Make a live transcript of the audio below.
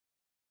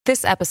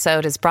This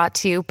episode is brought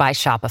to you by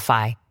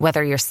Shopify.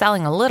 Whether you're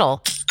selling a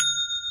little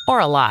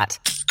or a lot,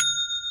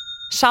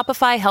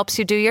 Shopify helps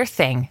you do your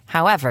thing,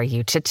 however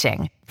you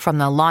cha-ching. From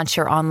the launch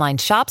your online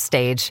shop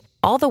stage,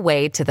 all the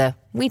way to the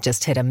we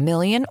just hit 1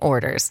 million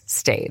orders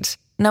stage.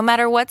 No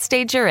matter what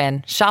stage you're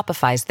in,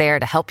 Shopify's there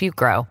to help you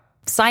grow.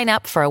 Sign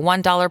up for a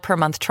 $1 per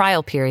month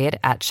trial period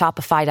at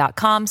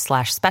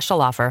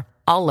shopify.com/special offer,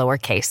 all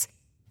lowercase.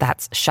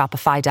 That's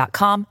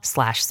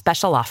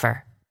shopify.com/special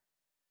offer.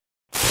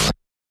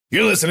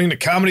 You're listening to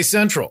Comedy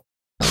Central.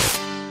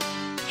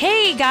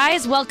 Hey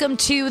guys, welcome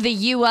to the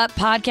You Up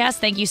podcast.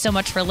 Thank you so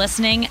much for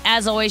listening.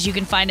 As always, you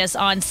can find us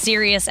on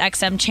Sirius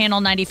XM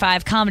Channel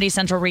 95 Comedy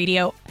Central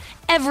Radio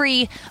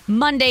every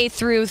Monday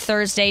through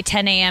Thursday,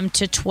 10 a.m.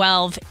 to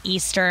 12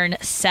 Eastern,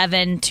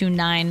 7 to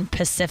 9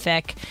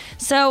 Pacific.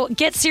 So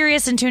get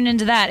serious and tune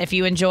into that if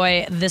you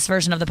enjoy this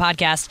version of the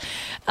podcast.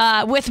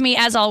 With me,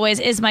 as always,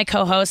 is my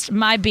co-host,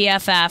 my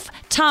BFF,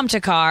 Tom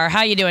Takar.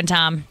 How you doing,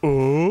 Tom?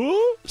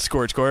 Ooh,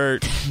 squirt,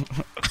 squirt.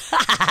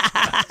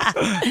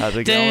 How's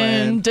it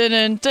going? Dun,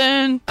 dun,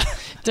 dun,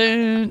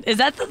 dun. Is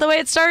that the way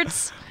it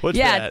starts? What's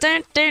yeah, that?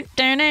 dun, dun,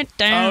 dun, dun,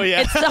 dun. Oh,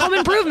 yeah. It's the Home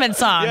Improvement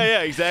song.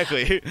 Yeah,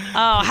 exactly.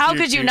 Oh, how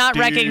could you not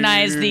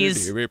recognize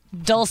these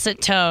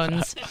dulcet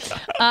tones?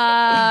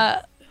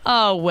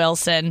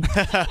 Wilson.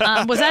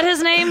 Was that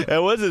his name?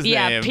 That was his name.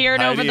 Yeah,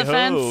 peering over the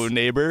Heidi-ho, fence.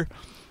 Neighbor.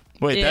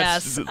 Wait,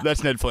 Yes.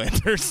 that's Ned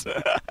Flanders.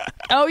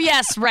 Oh,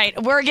 yes, right.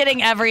 We're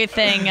getting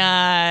everything.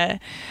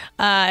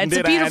 It's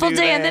a beautiful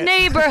day in the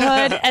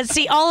neighborhood. And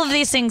see, all of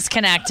these things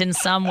connect in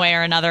some way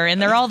or another, and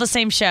they're all the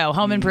same show,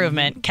 Home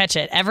Improvement. Catch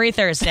it every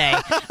Thursday.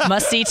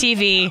 Must-see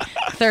TV,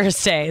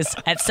 Thursdays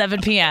at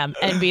 7 p.m.,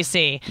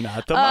 NBC.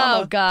 Not the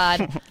mama. Oh,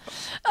 God.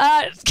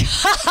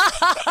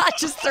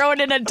 Just throwing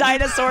in a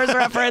dinosaurs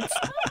reference.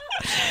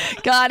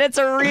 God, it's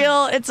a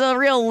real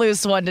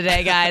loose one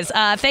today, guys.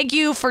 Thank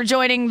you for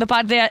joining the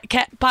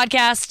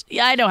podcast.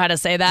 I know how to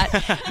say that.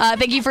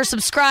 Thank you for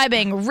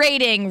subscribing,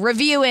 rating,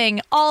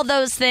 reviewing, all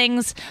those things.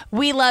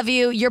 We love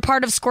you. You're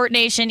part of Squirt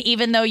Nation,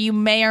 even though you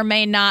may or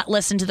may not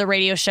listen to the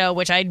radio show,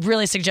 which I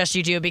really suggest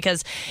you do,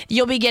 because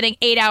you'll be getting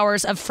 8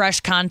 hours of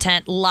fresh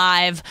content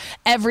live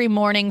every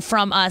morning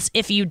from us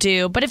if you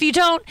do. But if you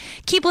don't,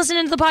 keep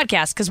listening to the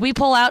podcast, because we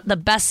pull out the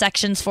best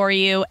sections for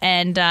you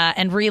and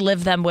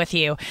relive them with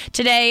you.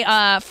 Today,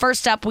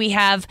 first up, we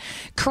have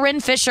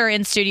Corinne Fisher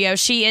in studio.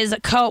 She is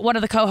one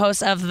of the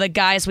co-hosts of the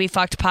Guys We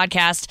Fucked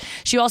podcast.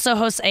 She also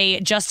hosts a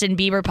Justin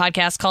Bieber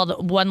podcast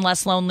called One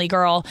Less Lonely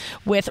Girl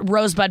with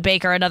Rosebud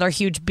Baker, another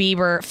huge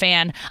Bieber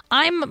fan.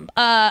 I'm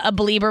a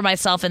believer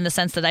myself in the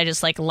sense that I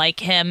just like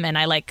him and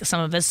I like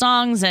some of his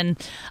songs, and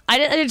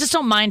I just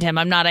don't mind him.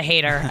 I'm not a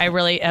hater. I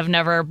really have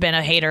never been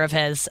a hater of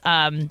his.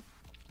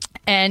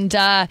 And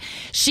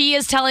she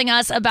is telling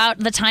us about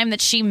the time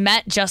that she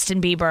met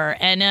Justin Bieber,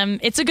 and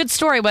it's a good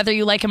story whether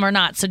you like him or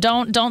not. So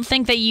don't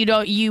think that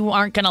you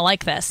aren't gonna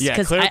like this,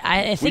 because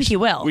I think you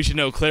will. We should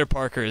know Claire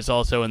Parker is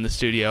also in the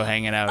studio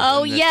hanging out.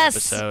 Oh, in this yes.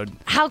 episode.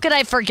 How could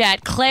I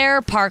forget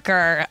Claire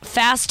Parker?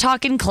 Fast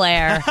talking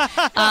Claire.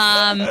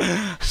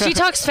 She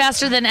talks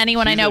faster than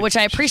anyone I know, which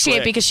I appreciate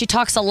quick. because she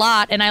talks a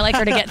lot, and I like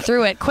her to get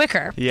through it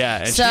quicker.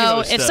 Yeah. And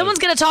So if someone's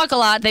gonna talk a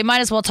lot, they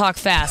might as well talk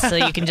fast, so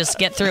you can just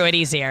get through it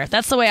easier.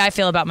 That's the way I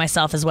feel about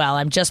myself as well.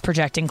 I'm just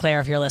projecting Claire.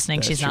 If you're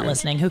listening, she's not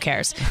listening. Who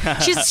cares?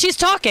 She's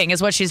talking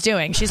is what she's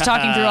doing. She's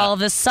talking through all of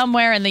this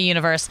somewhere in the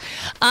universe.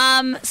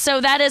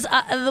 So that is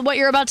what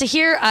you're about to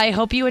hear. I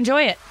hope you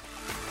enjoy it.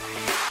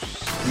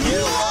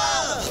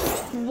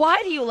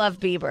 Why do you love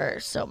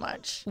Bieber so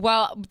much?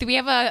 Well, we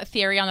have a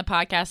theory on the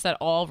podcast that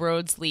all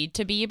roads lead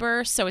to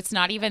Bieber, so it's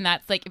not even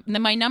that. Like,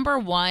 my number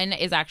one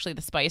is actually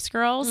the Spice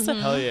Girls. Mm-hmm.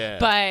 Hell yeah.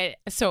 But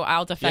so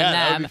I'll defend them.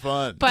 That would be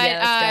fun.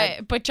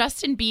 But but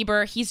Justin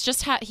Bieber, he's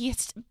just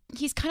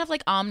he's kind of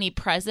like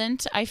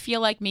omnipresent. I feel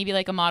like maybe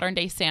like a modern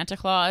day Santa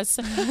Claus.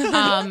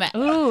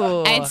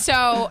 Ooh. And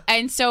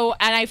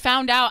I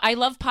found out I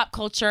love pop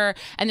culture,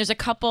 and there's a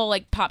couple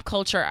like pop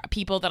culture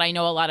people that I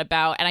know a lot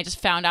about, and I just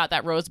found out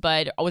that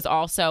Rosebud was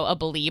also a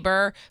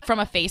believer from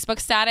a Facebook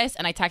status,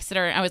 and I texted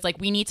her and I was like,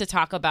 we need to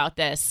talk about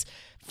this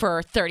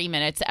for 30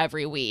 minutes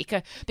every week,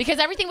 because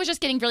everything was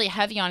just getting really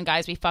heavy on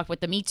Guys We Fucked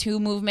with the Me Too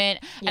movement.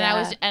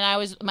 Yeah. And I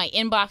was my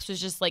inbox was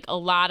just like a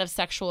lot of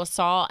sexual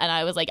assault, and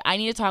I was like, I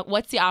need to talk.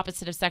 What's the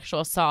opposite of sexual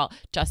assault?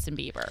 Justin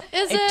Bieber.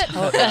 Is it?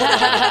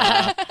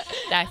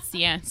 That's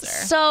the answer.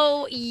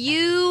 So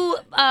you,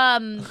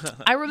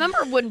 I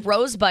remember when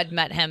Rosebud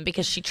met him,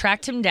 because she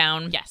tracked him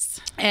down. Yes.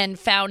 And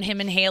found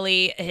him and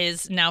Haley,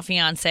 his now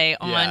fiance,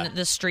 on Yeah.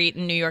 the street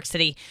in New York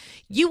City.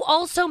 You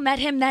also met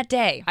him that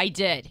day. I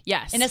did.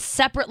 Yes. In a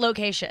separate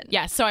location.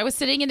 Yeah, so I was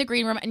sitting in the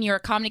green room at New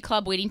York Comedy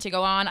Club waiting to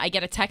go on. I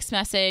get a text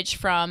message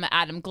from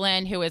Adam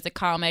Glenn, who is a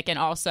comic and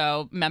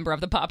also member of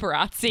the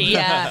paparazzi.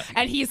 Yeah.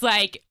 And he's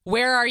like,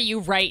 where are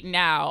you right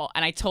now?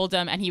 And I told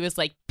him, and he was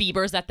like,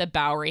 Bieber's at the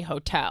Bowery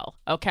Hotel.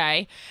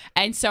 Okay.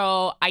 And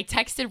so I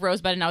texted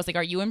Rosebud and I was like,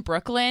 are you in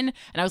Brooklyn?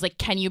 And I was like,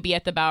 can you be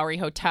at the Bowery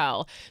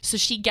Hotel? So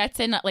she gets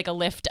in like a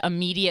lift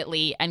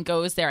immediately and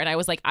goes there. And I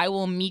was like, I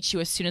will meet you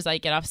as soon as I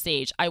get off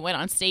stage. I went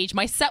on stage.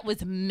 My set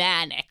was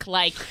manic.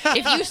 Like,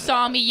 if you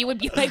saw me, you would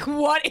be like,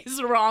 what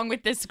is wrong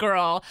with this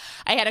girl?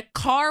 I had a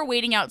car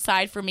waiting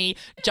outside for me.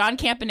 John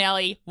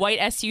Campanelli, white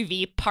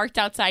SUV, parked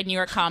outside New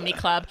York Comedy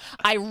Club.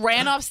 I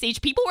ran off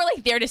stage. People were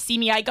like there to see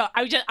me.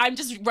 I'm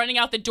just running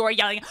out the door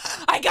yelling,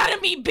 I gotta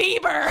meet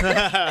Bieber.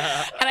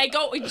 And I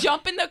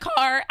jump in the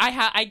car.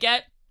 I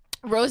get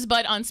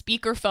Rosebud on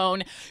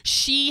speakerphone.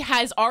 She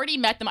has already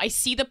met them. I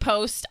see the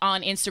post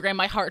on Instagram.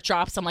 My heart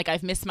drops. I'm like,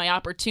 I've missed my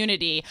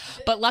opportunity.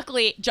 But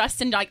luckily,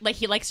 Justin, like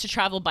he likes to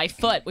travel by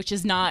foot, which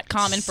is not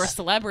common for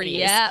celebrities.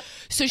 Yeah.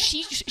 So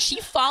she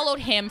followed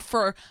him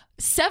for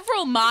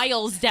several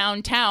miles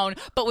downtown,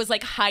 but was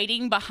like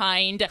hiding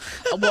behind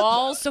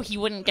walls so he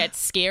wouldn't get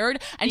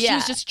scared. And she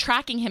was just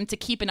tracking him to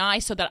keep an eye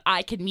so that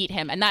I could meet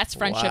him. And that's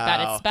friendship at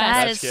its best.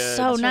 That That's is good.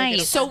 so That's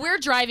nice. So we're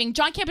driving.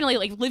 John Campanelli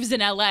like lives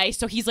in LA,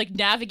 so he's like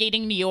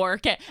navigating New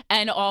York,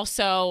 and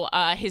also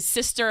his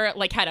sister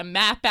like had a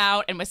map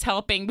out and was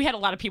helping. We had a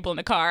lot of people in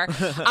the car.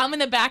 I'm in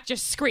the back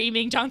just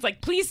screaming. John's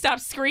like, please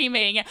stop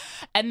screaming.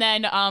 And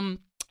then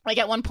like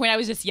at one point I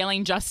was just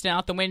yelling Justin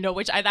out the window,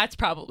 which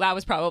that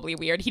was probably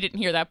weird. He didn't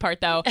hear that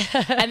part though.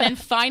 And then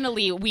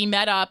finally we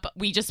met up.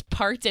 We just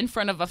parked in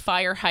front of a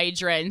fire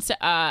hydrant,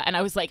 and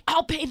I was like,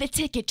 I'll pay the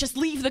ticket. Just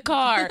leave the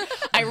car.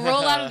 I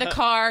roll out of the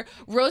car.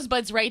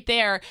 Rosebud's right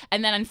there,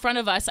 and then in front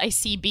of us I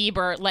see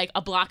Bieber like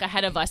a block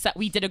ahead of us. That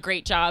we did a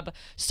great job.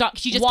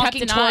 She just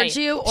Walking kept an towards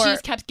eye. you, or She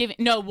just kept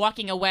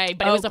walking away,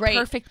 but Oh, it was a great.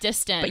 perfect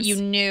distance. But you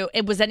knew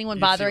it. Was anyone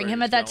see bothering where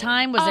him he's at that going.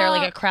 time? Was there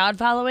like a crowd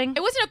following?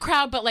 It wasn't a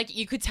crowd, but like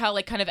you could tell,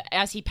 like kind of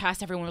as he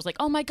passed, everyone was like,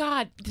 "Oh my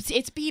God,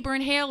 it's Bieber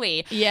and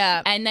Haley."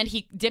 Yeah. And then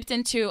he dipped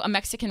into a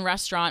Mexican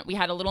restaurant. We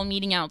had a little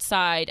meeting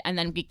outside, and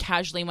then we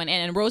casually went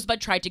in. And Rosebud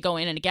tried to go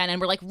in and again,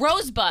 and we're like,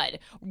 "Rosebud,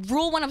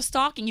 rule one of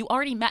stalking. You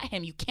already met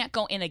him. You can't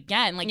go in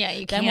again. Like, Yeah,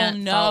 you then can't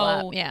we'll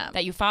follow know up.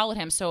 that you followed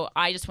him." So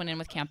I just went in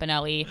with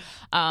Campanelli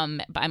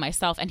by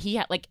myself, and he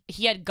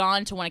had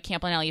gone to one of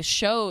Campanelli's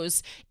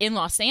shows in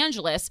Los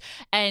Angeles,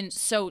 and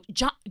so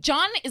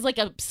John is like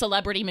a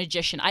celebrity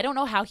magician. I don't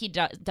know how he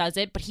does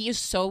it, but he is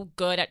so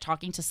good at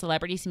talking to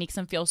celebrities. He makes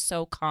them feel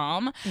so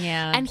calm.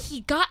 Yeah. And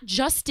he got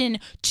Justin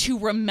to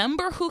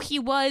remember who he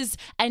was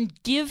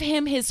and give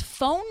him his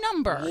phone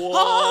number.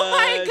 Oh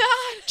my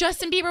God.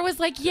 Justin Bieber was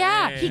like,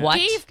 yeah. He What?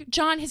 gave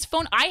John his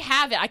phone. I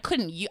have it.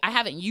 I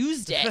haven't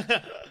used it,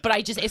 but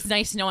it's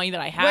nice knowing that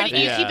I have Where it. do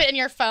you Yeah. keep it in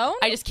your phone?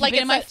 I just keep like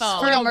it in my it's phone.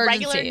 For For a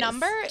regular emergencies.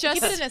 number?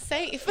 Just- keep it in a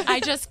safe. I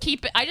just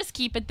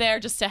keep it there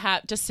just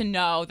to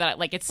know that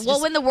like it's Well,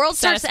 just when the world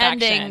starts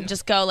satisfaction. ending,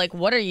 just go like,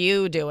 "What are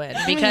you doing?"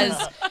 Because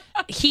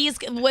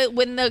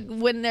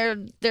when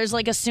there's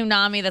like a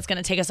tsunami that's going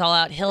to take us all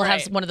out, he'll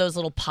Right. have one of those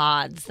little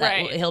pods that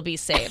Right. he'll be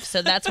safe.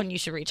 So that's when you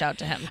should reach out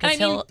to him And because I mean,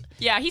 he'll.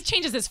 yeah, he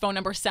changes his phone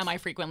number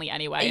semi-frequently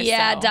anyway.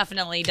 Yeah, so.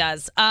 definitely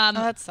does. Oh,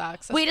 that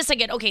sucks. Wait a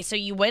second. Okay, so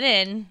you went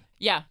in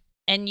Yeah.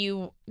 and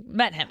you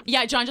met him.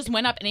 Yeah, John just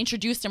went up and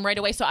introduced him right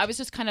away. So I was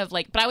just kind of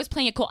like, but I was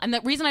playing it cool. And the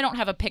reason I don't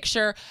have a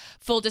picture,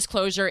 full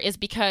disclosure, is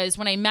because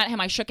when I met him,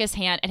 I shook his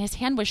hand and his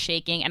hand was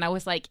shaking. And I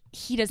was like,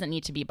 he doesn't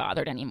need to be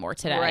bothered anymore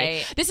today.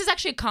 Right. This is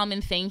actually a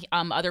common thing.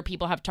 Other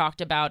people have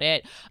talked about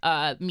it,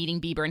 meeting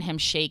Bieber and him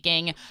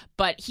shaking.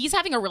 But he's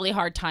having a really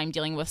hard time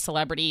dealing with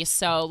celebrities.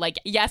 So, like,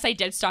 yes, I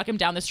did stalk him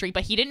down the street,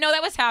 but he didn't know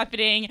that was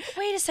happening.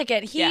 Wait a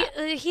second.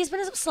 He's been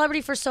a celebrity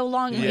for so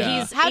long.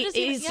 Yeah.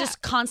 He's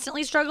just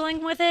constantly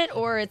struggling with it,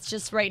 or it's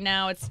just right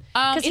now it's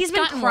because It's he's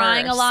been gotten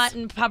crying a worse. lot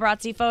in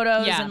paparazzi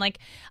photos Yeah. and like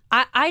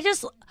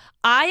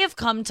I have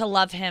come to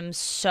love him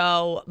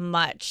so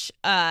much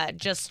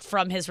just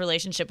from his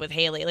relationship with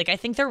Haley. Like I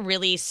think they're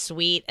really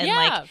sweet and Yeah.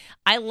 like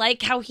I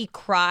like how he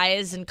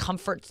cries and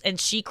comforts and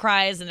she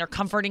cries and they're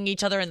comforting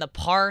each other in the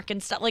park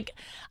and stuff. Like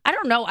I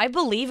don't know. I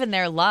believe in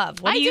their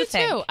love. What do you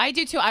think? Too. I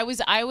do too. I was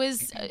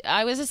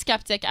a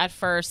skeptic at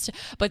first,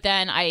 but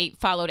then I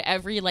followed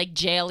every like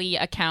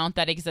Jaylee account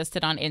that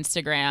existed on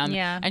Instagram.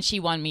 Yeah. And she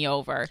won me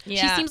over. She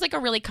Yeah. seems like a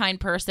really kind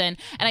person.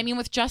 And I mean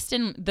with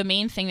Justin, the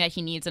main thing that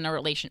he needs in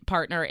a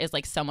partner is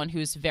like someone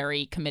who's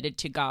very committed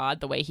to God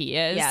the way he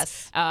is.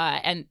 Yes.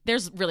 And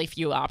there's really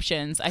few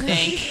options, I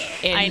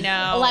think. I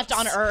know. Left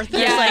on Earth.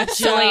 There's Yeah. like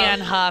So-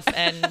 Julianne Hough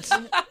and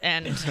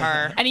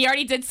her. And he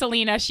already did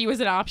Selena. She was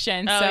an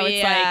option. Oh, so it's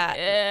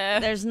yeah.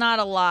 like, There's not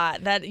a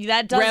lot that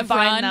does Rev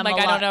bind Run, them like a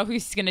I lot. don't know who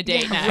he's gonna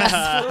date next.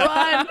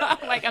 Run.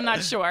 Like I'm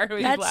not sure who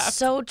he's That's left.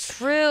 so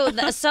true.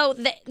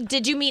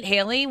 Did you meet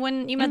Haley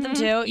when you met them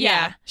too? Mm-hmm.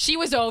 Yeah. She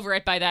was over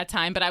it by that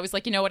time, but I was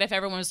like, you know what? If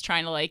everyone was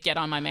trying to like get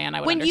on my man,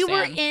 I would When understand. you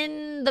were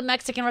in the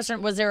Mexican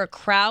restaurant, was there a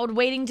crowd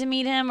waiting to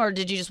meet him, or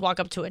did you just walk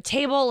up to a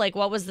table? Like,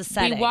 what was the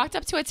setting? We walked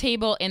up to a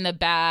table in the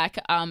back,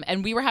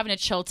 and we were having a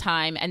chill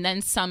time, and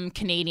then some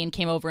Canadian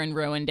came over and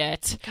ruined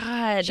it.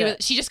 God.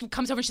 She just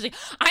comes over and she's like,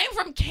 I am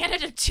from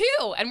Canada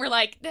too. And we're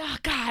like, oh,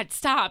 God,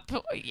 stop.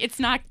 It's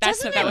not,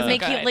 Doesn't that it wasn't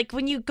make good. you like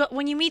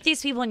when you meet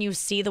these people and you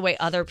see the way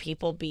other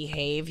people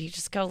behave, you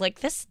just go like,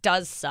 this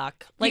does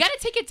suck. Like, you got to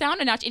take it down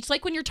a notch. It's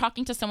like when you're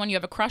talking to someone you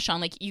have a crush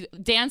on. Like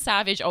Dan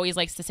Savage always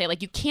likes to say,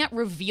 like you can't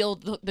reveal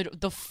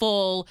the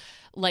full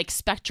like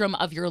spectrum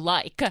of your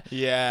like.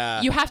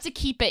 Yeah. You have to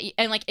keep it,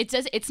 and like it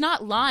says, it's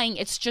not lying.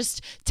 It's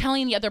just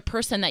telling the other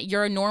person that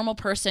you're a normal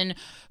person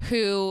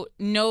who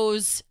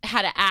knows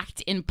how to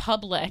act in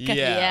public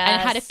Yeah.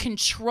 and how to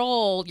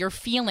control your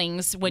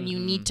feelings when you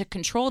need to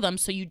control them,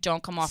 so you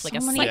don't come off like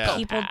a So many psychopath.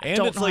 people And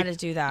don't it's know like- how to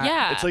do that.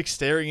 Yeah, It's like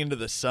staring into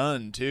the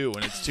sun too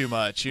when it's too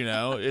much,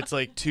 It's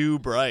like too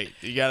bright.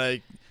 You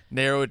gotta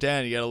narrow it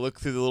down. You gotta look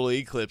through the little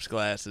eclipse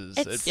glasses.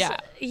 It's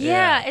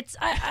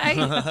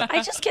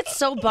I just get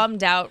so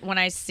bummed out when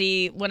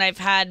I've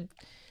had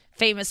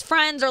famous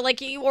friends, or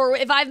or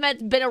if I've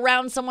been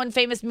around someone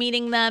famous,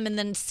 meeting them, and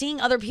then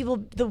seeing other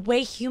people, the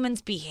way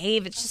humans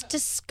behave. It's just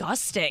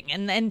disgusting,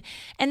 and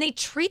they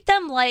treat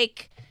them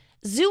like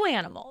zoo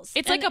animals.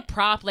 It's like a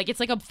prop, like it's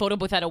like a photo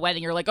booth at a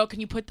wedding. You're like, oh,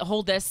 can you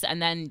hold this?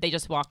 And then they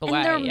just walk away.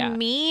 And they're yeah.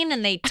 mean,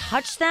 and they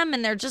touch them,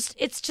 and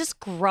it's just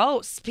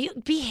gross.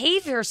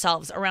 Behave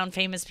yourselves around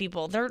famous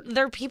people.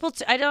 They're people.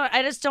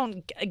 I just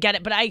don't get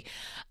it. But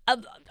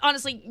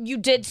honestly, you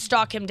did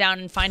stalk him down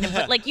and find him,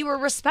 but you were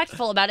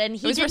respectful about it, and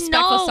he was didn't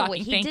respectful know.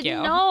 stalking. He Thank didn't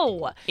you.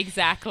 know.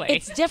 Exactly.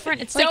 It's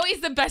different. It's It's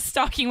always the best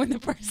stalking when the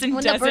person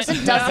when doesn't the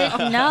person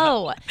doesn't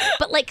know.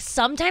 But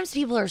sometimes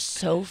people are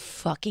so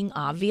fucking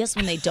obvious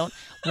when they don't.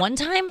 One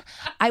time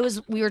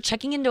we were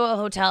checking into a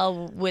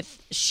hotel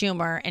with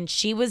Schumer, and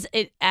she was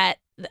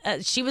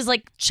she was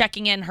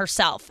checking in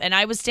herself, and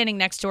I was standing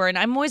next to her, and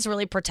I'm always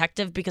really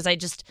protective because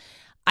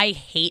I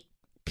hate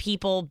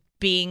people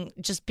being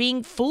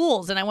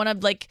fools, and I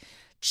want to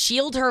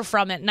shield her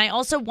from it. And I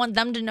also want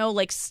them to know,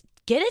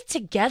 get it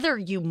together,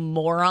 you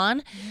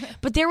moron.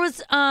 But there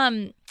was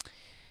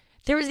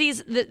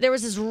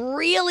this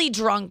really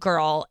drunk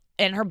girl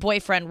and her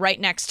boyfriend right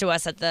next to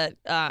us at the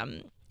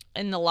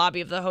in the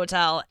lobby of the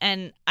hotel,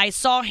 and I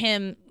saw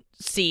him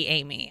see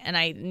Amy, and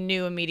I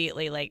knew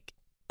immediately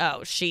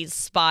oh, she's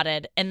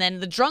spotted. And then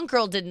the drunk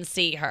girl didn't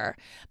see her,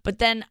 but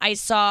then I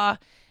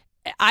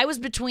was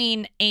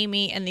between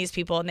Amy and these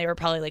people, and they were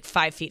probably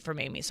 5 feet from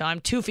Amy. So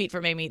I'm 2 feet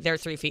from Amy, they're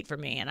 3 feet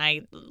from me, and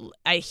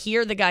I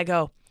hear the guy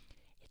go,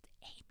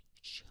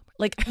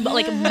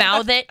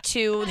 mouth it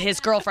to his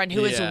girlfriend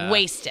who is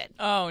wasted.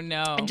 Oh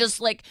no. And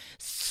just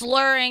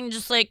slurring,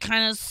 just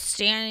kind of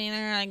standing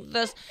there like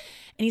this.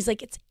 And he's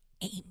like, it's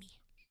Amy.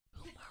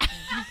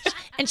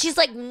 And she's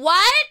like,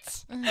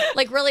 what?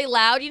 Really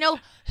loud, who?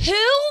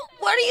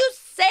 What are you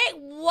saying?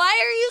 Why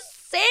are you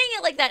saying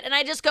it like that? And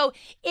I just go,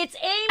 it's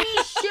Amy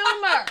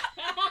Schumer.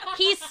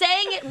 He's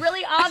saying it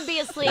really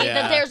obviously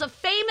that there's a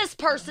famous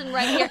person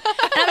right here.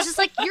 And I was just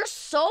like, you're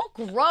so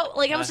gross.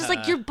 I was just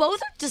like, you're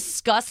both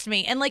disgust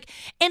me. And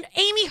and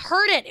Amy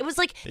heard it. It was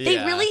they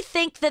really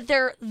think that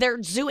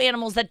they're zoo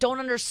animals that don't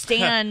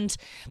understand.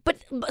 But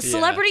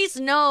celebrities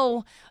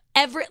know.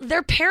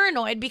 They're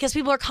paranoid because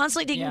people are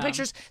constantly taking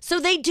pictures,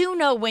 so they do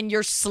know when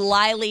you're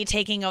slyly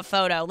taking a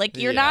photo.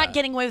 You're not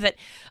getting away with it.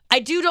 I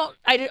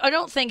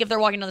don't think if they're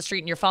walking down the street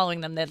and you're following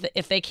them that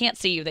if they can't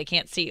see you, they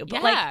can't see you.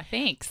 But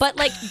thanks. But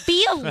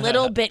be a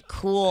little bit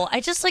cool.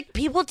 I just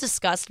people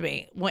disgust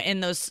me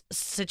in those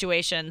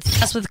situations.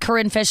 Us with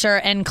Corinne Fisher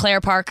and Claire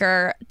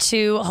Parker,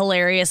 two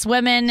hilarious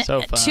women.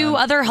 So fun. Two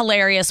other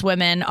hilarious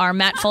women are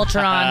Matt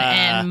Fulcheron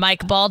and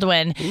Mike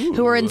Baldwin,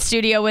 who were in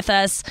studio with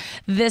us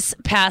this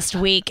past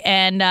week.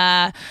 And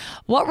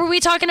what were we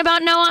talking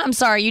about, Noah? I'm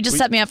sorry, you just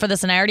set me up for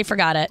this, and I already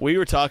forgot it. We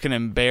were talking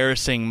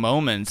embarrassing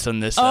moments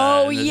on this.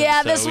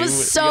 Yeah, this episode. was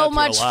We so got through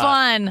much a lot.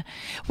 fun.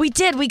 We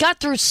did. We got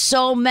through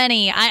so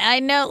many. I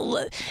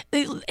know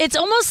it's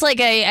almost like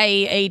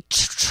a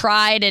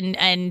tried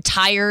and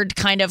tired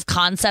kind of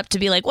concept to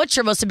be what's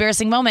your most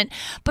embarrassing moment?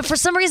 But for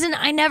some reason,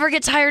 I never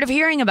get tired of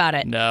hearing about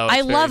it. No, I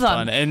it's love very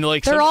them. fun. And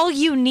they're all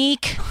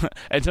unique.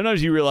 And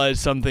sometimes you realize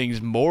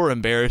something's more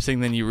embarrassing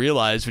than you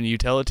realize when you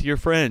tell it to your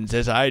friends,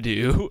 as I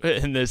do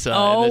in this. In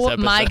this episode.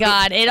 My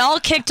God! It all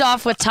kicked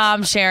off with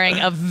Tom sharing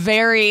a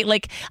very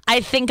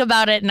I think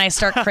about it and I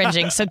start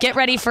cringing. So get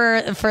ready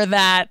for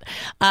that.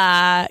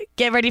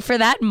 Get ready for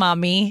that,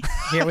 mommy.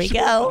 Here we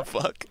go.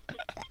 Fuck.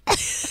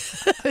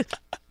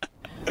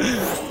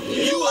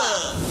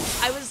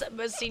 I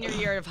was senior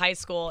year of high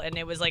school, and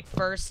it was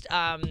first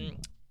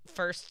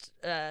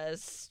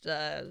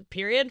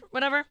period,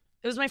 whatever.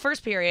 It was my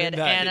first period,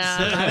 and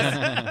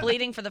I was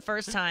bleeding for the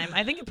first time.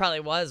 I think it probably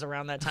was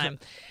around that time,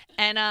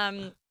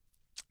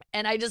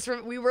 and I just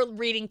we were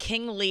reading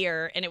King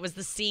Lear, and it was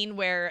the scene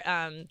where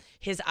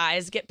his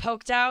eyes get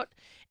poked out,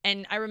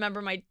 and I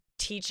remember my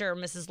teacher,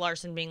 Mrs.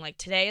 Larson, being like,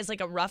 today is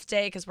a rough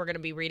day because we're going to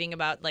be reading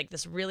about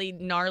this really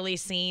gnarly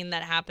scene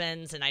that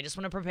happens, and I just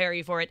want to prepare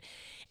you for it.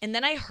 And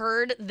then I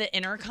heard the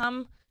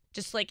intercom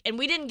just and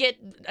we didn't get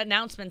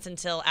announcements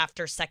until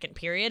after second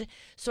period,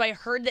 so I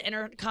heard the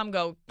intercom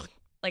go,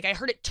 I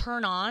heard it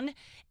turn on,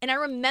 and I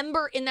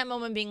remember in that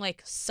moment being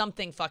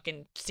something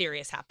fucking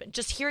serious happened,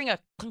 just hearing a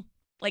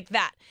like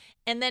that.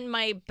 And then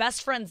my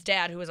best friend's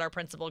dad, who was our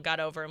principal, got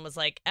over and was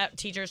like,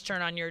 teachers,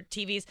 turn on your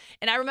TVs.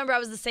 And I remember I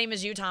was the same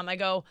as you, Tom. I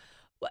go,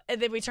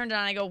 And then we turned it on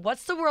and I go,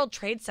 what's the World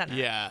Trade Center?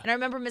 Yeah. And I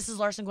remember Mrs.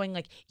 Larson going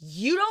like,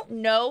 you don't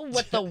know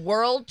what the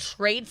World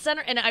Trade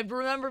Center? And I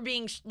remember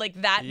being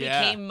like, that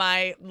became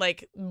my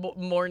like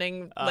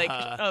morning, like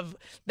of,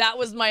 that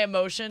was my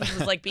emotions,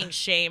 was like being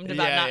shamed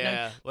about not knowing.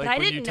 Like but I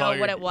when didn't know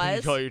what it when you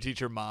was. call your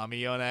teacher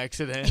mommy on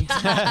accident.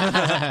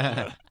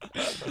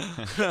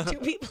 Do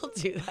people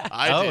do that?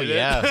 I did it.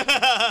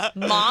 yeah.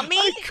 Mommy?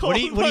 What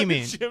do you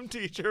mean? Gym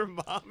teacher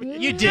mommy.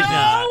 You did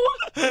not.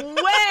 No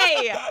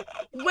way.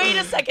 Wait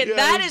a second. Yeah,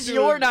 that I is was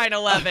your doing-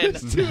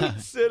 9/11. Doing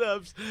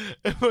sit-ups,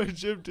 and my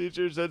gym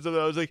teacher said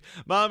something. I was like,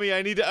 "Mommy,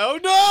 I need to." Oh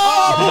no!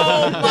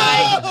 Oh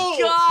my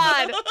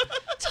God.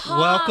 Tom,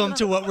 Welcome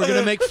to what we're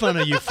gonna make fun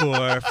of you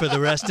for the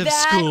rest of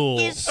school,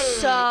 That is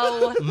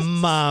so.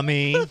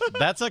 mommy.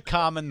 That's a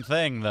common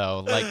thing,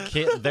 though. Like,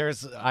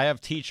 I have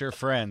teacher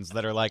friends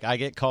that are like, I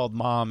get called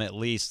mom at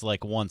least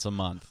like once a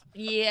month.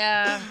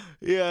 Yeah.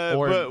 Yeah,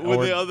 Or- but when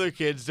or- the other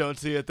kids don't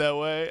see it that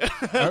way.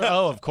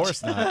 Oh, of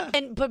course not.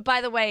 But by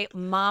the way,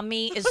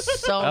 mommy is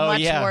so Oh, much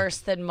yeah. worse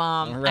than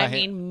mom. I Right.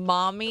 mean,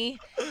 mommy.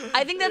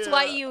 I think that's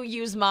why you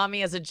use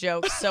mommy as a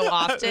joke so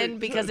often,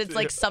 because it's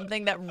like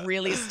something that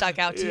really stuck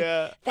out to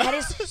Yeah. you. That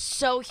is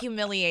so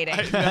humiliating.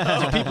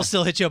 Do people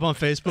still hit you up on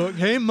Facebook?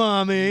 Hey,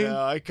 mommy.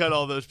 No, I cut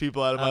all those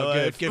people out of my Oh,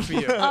 life. good for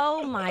you.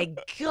 Oh my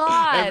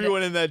God.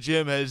 Everyone in that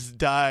gym has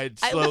died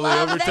I slowly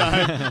love over that.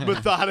 time,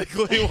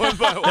 methodically, one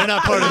by one. They're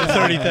not part of the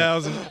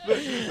 30,000.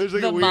 There's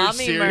like The a weird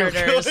mommy serial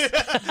murders. killer.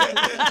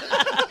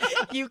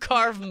 You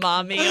carve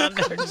mommy on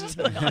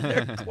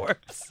their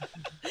corpse.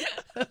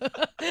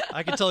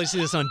 I can totally see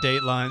this on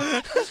Dateline.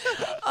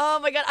 Oh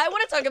my God. I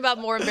want to talk about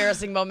more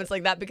embarrassing moments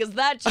like that, because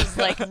that just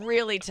like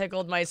really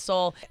tickled my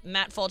soul.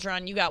 Matt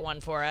Fultron, you got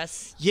one for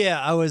us. Yeah,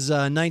 I was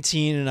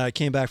 19 and I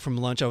came back from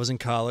lunch. I was in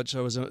college.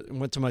 I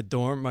went to my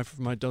dorm. I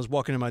was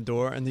walking in my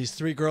door, and these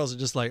three girls are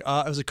just like,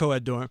 it was a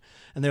co-ed dorm,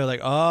 and they were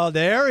like, "Oh,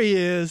 there he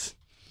is!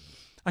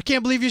 I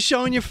can't believe you're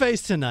showing your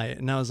face tonight."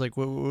 And I was like,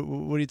 "What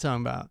are you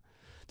talking about?"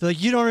 They're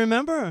like, "You don't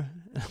remember?"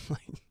 And I'm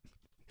like,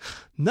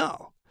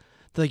 "No."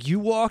 They're like, "You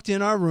walked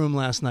in our room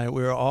last night.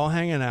 We were all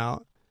hanging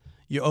out.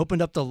 You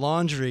opened up the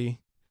laundry,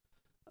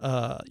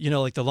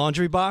 like the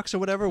laundry box or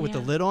whatever with the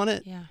Yeah. lid on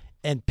it, Yeah.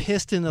 and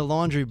pissed in the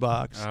laundry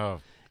box."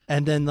 Oh,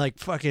 And then like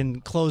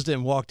fucking closed it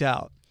and walked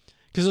out,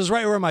 because it was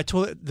right where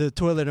the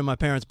toilet in my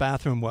parents'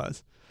 bathroom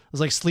was. It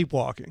was like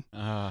sleepwalking.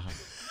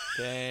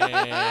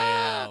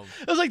 Damn.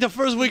 It was like the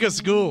first week of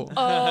school.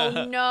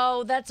 Oh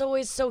no, that's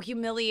always so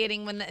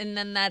humiliating and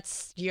then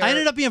that's your. I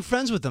ended up being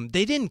friends with them.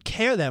 They didn't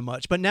care that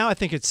much, but now I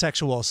think it's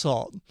sexual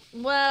assault.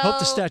 Well, Hope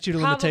the statute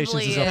of limitations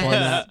probably is up on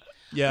that.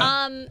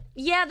 Yeah.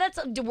 Yeah, that's.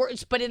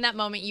 But in that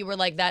moment, you were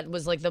like, that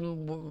was like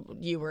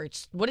you were.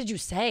 What did you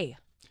say?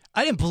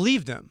 I didn't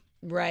believe them.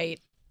 Right.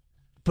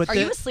 But Are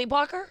you a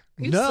sleepwalker? Are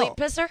you No. a sleep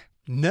pisser?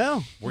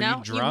 No. were No,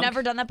 you drunk? You've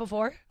never done that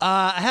before.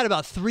 I had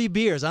about 3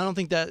 beers. I don't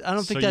think So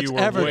that's you were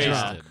ever wasted.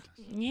 drunk.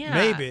 Yeah.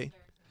 Maybe.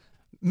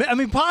 I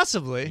mean,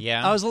 possibly.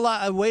 Yeah.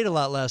 I weighed a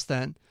lot less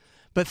then.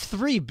 But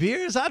 3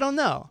 beers? I don't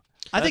know.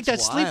 I think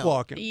that's wild.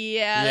 sleepwalking. Yeah,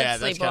 Yeah,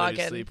 that's that's gotta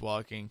be sleepwalking.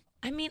 sleepwalking.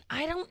 I mean,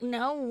 I don't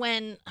know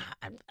when.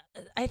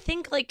 I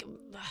think like,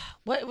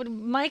 what would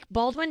Mike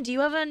Baldwin? Do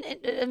you have an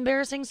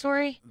embarrassing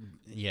story?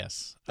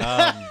 Yes.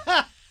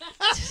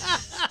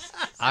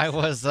 I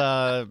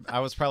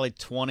was probably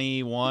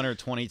 21 or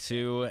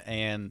 22,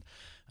 and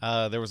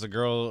there was a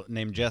girl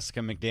named Jessica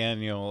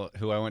McDaniel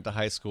who I went to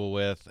high school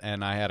with,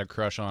 and I had a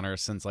crush on her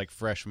since like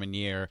freshman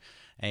year,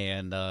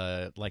 and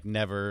like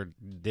never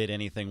did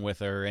anything with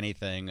her or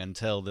anything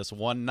until this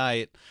one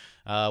night.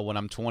 When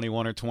I'm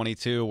 21 or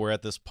 22, we're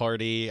at this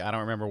party. I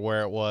don't remember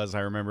where it was. I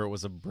remember it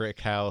was a brick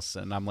house,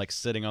 and I'm like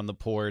sitting on the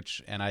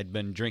porch, and I'd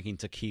been drinking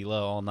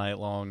tequila all night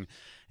long,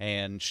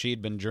 and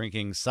she'd been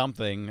drinking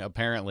something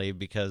apparently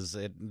because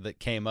that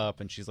came up,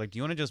 and she's like, "Do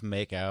you want to just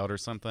make out or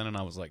something?" And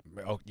I was like,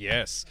 "Oh,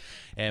 yes."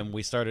 And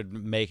we started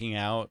making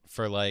out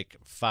for like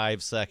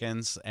 5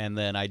 seconds, and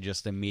then I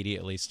just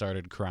immediately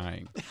started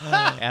crying.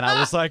 And I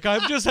was like,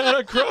 "I've just had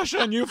a crush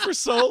on you for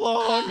so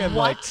long." And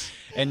like,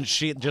 and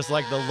she just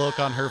like the look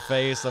on her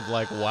face of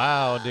like,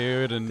 "Wow,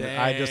 dude." And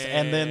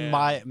and then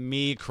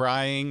me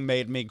crying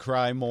made me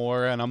cry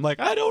more, and I'm like,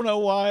 I don't know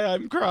why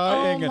I'm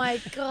crying. Oh my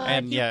God,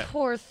 and you yeah,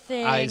 poor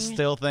thing. I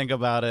still think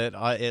about it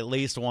at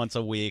least once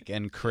a week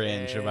and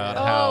cringe about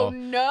Oh how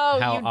no,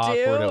 how you awkward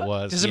do? it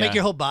was. Does it Yeah. make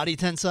your whole body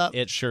tense up?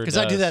 It sure Because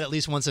I do does. that at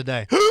least once a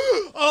day.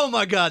 Oh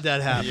my God,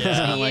 that happens.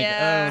 I'm like,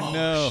 Yeah. oh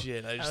no.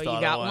 Shit, I just Oh, thought you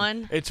of got one.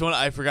 one? It's one.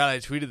 I forgot I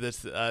tweeted this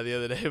the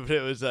other day, but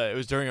it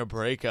was during a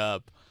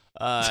breakup.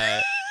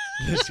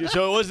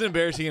 So it wasn't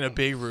embarrassing in a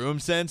big room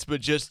sense, but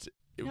just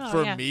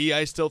for yeah. me,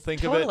 I still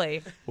think of Totally.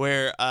 it.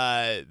 Where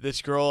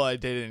this girl I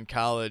dated in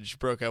college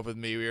broke up with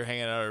me. We were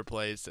hanging out at her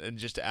place, and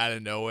just out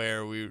of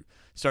nowhere, we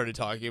started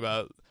talking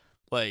about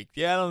like,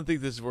 yeah, I don't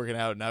think this is working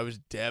out, and I was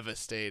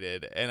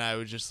devastated, and I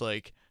was just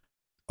like,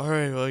 all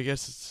right, well, I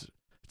guess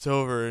it's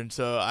over. And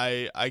so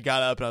I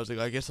got up and I was like,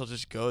 I guess I'll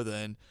just go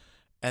then.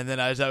 And then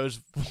as I was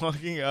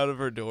walking out of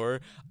her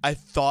door, I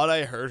thought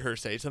I heard her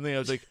say something. I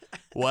was like,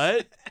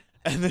 what?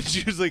 And then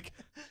she was like,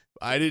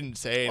 I didn't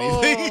say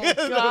anything.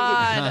 Oh,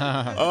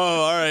 God. Oh,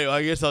 all right. Well,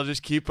 I guess I'll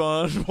just keep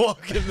on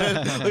walking then.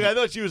 Like, I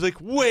thought she was like,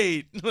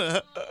 wait.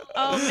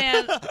 Oh,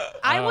 man.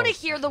 I want to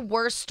hear the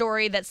worst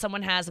story that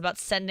someone has about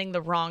sending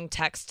the wrong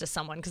text to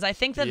someone, because I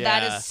think that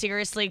Yeah. is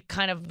seriously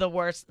kind of the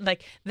worst.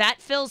 Like,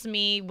 that fills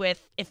me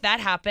with, if that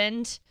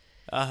happened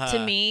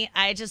to me,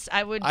 I would just.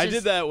 I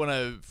did that when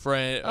a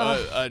friend,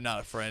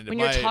 not a friend. When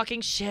you're talking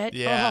shit?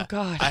 Yeah. Oh,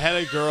 God. I had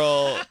a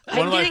girl.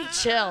 I'm getting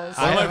chills.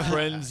 One of my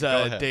friends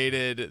ahead.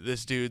 dated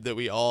this dude that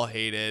we all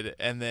hated,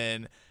 and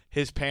then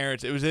his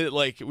parents. It was at,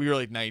 like, we were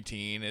like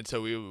 19, and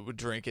so we would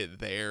drink at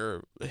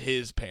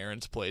his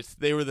parents' place.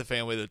 They were the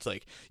family that's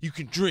like, you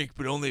can drink,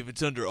 but only if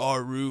it's under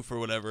our roof or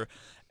whatever.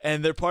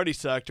 And their party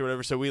sucked or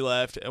whatever, so we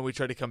left, and we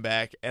tried to come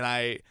back,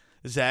 and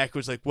Zach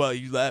was like, well,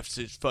 you left,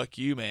 so fuck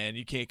you, man.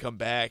 You can't come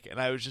back.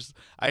 And I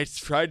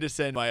tried to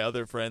send my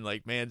other friend,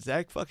 like, man,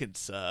 Zach fucking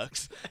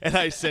sucks. And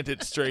I sent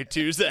it straight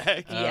to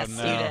Zach. Yes,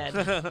 no.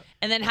 you did.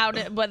 And then how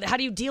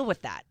do you deal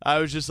with that? I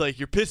was just like,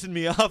 you're pissing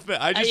me off, man.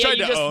 I just tried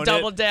you to just own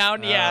doubled it.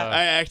 down. Yeah.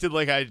 I acted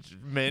like I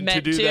meant to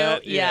Meant do to,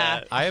 that.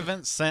 yeah. I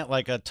haven't sent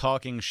like a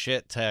talking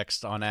shit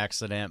text on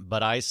accident,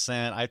 but I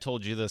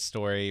told you this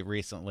story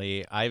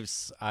recently. I've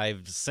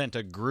sent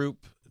a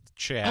group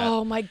chat.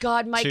 Oh my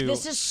God, Mike, to-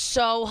 this is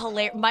so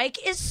hilarious. Mike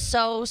is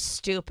so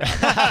stupid.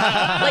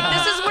 Like,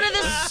 this is one of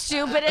the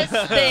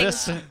stupidest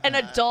things an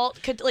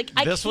adult could, like,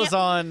 I This can't. was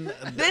on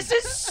This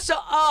is so,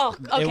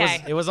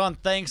 okay. It was on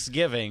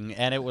Thanksgiving,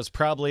 and it was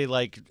probably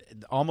like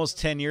almost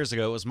 10 years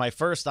ago. It was my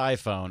first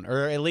iPhone,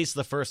 or at least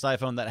the first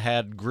iPhone that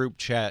had group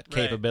chat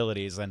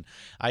capabilities. And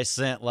I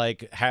sent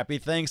like, "Happy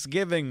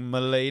Thanksgiving,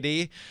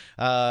 m'lady."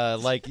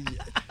 Like,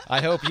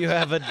 I hope you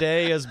have a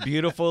day as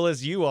beautiful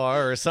as you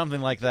are, or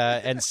something like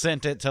that, and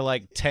sent it to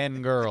like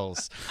 10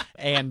 girls,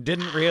 and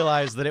didn't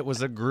realize that it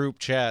was a group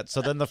chat.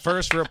 So then the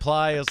first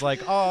reply is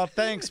like, "Oh,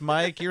 thanks,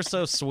 Mike. You're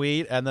so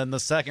sweet." And then the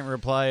second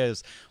reply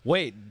is,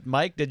 "Wait,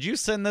 Mike, did you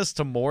send this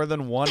to more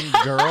than one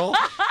girl?"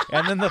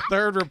 And then the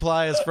third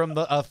reply is from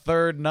a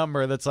third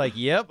number that's like,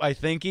 "Yep, I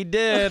think he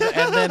did."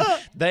 And then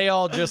they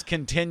all just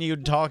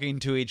continued talking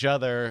to each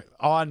other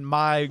on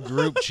my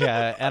group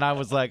chat. And I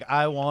was like,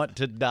 I want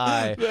to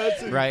die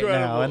right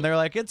now. And they're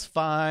like, "It's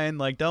fine.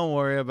 Like, don't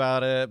worry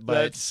about it." But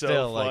That's so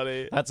still, like,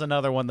 funny. that's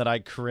another one that I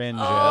cringe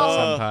Oh. at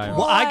sometimes.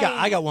 Well,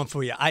 I got one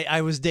for you.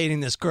 I was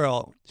dating this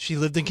girl. She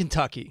lived in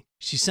Kentucky.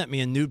 She sent me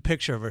a nude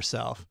picture of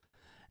herself,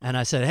 and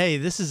I said, "Hey,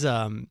 this is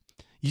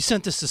you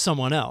sent this to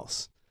someone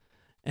else,"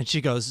 and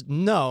she goes,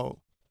 "No."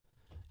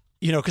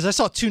 You know, because I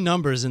saw two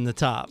numbers in the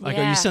top. I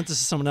go, Yeah. "You sent this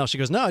to someone else." She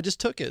goes, "No, I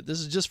just took it. This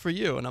is just for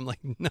you." And I'm like,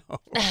 "No,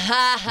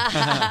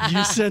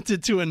 you sent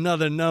it to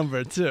another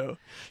number too."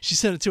 She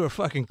sent it to her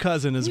fucking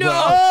cousin as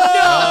well.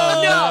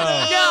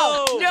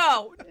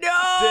 No.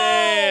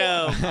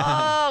 Damn.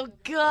 Oh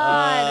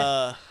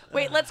God.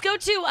 Wait, let's go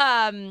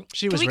to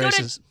She can was we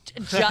racist.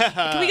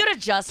 Can we go to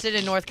Justin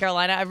in North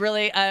Carolina?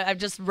 I've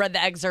just read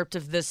the excerpt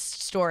of this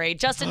story.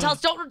 Justin, tell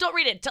us. Don't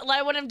read it.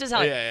 I want him to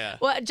tell you. Yeah.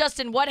 Well,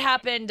 Justin, what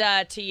happened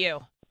to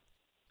you?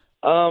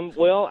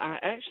 Well, I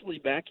actually,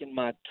 back in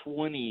my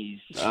 20s,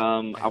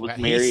 I was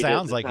married. He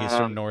sounds at the like he's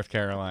time. from North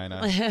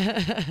Carolina.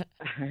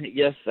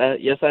 Yes, I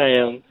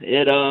am.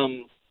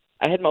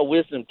 I had my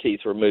wisdom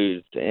teeth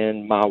removed,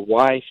 and my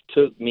wife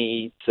took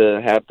me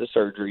to have the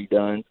surgery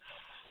done.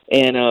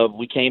 And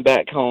we came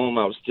back home.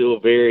 I was still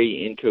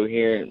very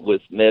incoherent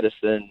with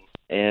medicine,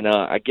 and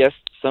I guess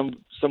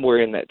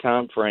somewhere in that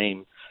time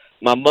frame,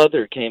 my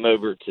mother came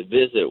over to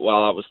visit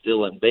while I was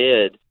still in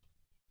bed.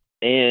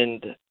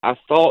 And I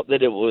thought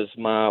that it was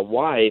my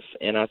wife,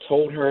 and I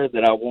told her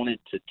that I wanted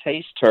to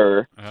taste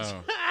her,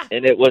 Oh.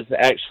 and it was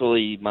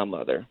actually my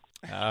mother.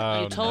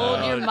 Oh, You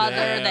told no. your mother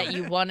damn. that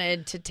you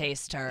wanted to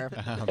taste her.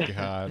 Oh,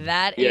 God.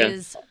 That Yeah.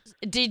 is.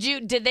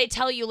 Did they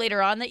tell you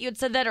later on that you had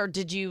said that, or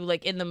did you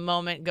like in the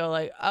moment go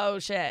like, "Oh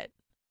shit"?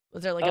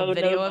 Was there like a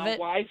video no, of it?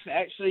 My wife was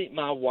actually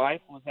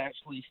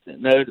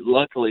no.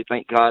 Luckily,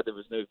 thank God, there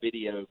was no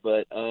video.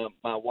 But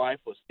my wife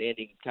was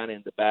standing kind of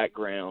in the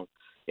background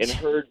and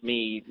heard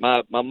me.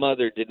 My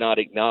mother did not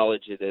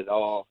acknowledge it at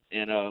all,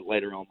 and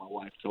later on, my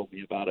wife told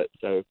me about it.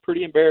 So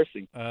pretty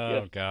embarrassing.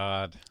 Oh,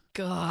 God.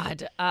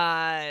 God.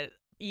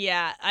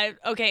 Yeah.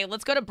 Okay.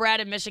 Let's go to Brad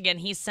in Michigan.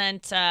 He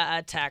sent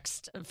a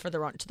text to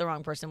the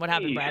wrong person. What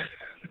happened, Brad?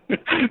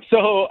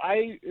 So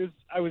I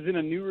was in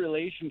a new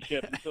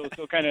relationship, so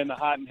kind of in the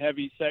hot and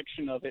heavy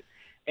section of it,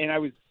 and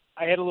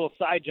I had a little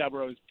side job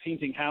where I was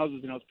painting houses,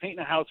 and I was painting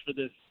a house for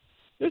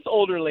this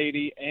older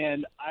lady,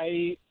 and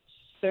I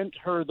sent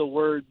her the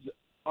words,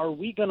 "Are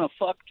we gonna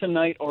fuck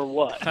tonight or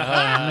what?" Oh,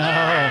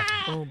 no.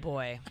 Oh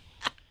boy.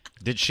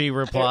 Did she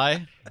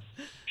reply?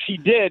 She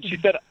did. She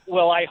said,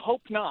 "Well, I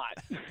hope not."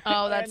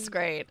 Oh, that's And-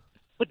 great.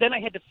 But then I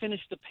had to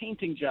finish the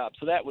painting job,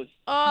 so that was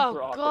Oh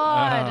super awkward.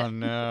 God. Oh,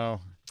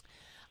 no.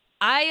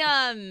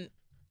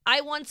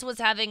 I once was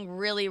having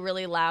really,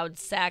 really loud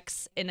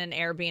sex in an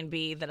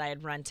Airbnb that I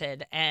had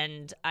rented,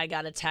 and I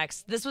got a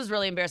text. This was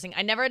really embarrassing.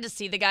 I never had to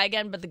see the guy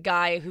again, but the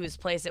guy whose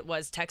place it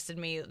was texted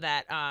me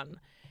that,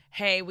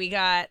 hey, we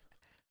got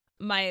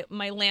my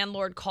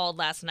landlord called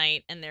last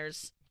night, and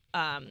there's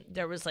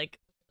there was like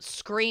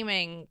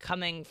screaming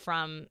coming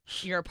from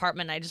your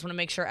apartment. I just want to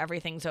make sure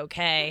everything's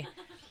okay.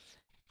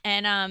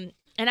 And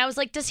I was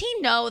like, does he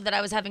know that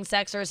I was having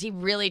sex, or is he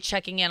really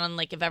checking in on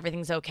like if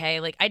everything's okay?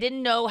 Like, I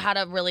didn't know how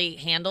to really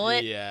handle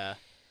it. Yeah.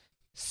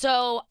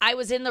 So I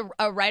was in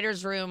a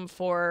writer's room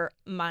for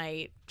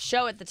my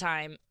show at the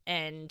time,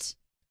 and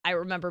I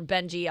remember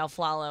Benji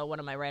Alflalo, one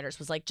of my writers,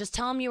 was like, just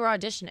tell him you were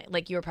auditioning,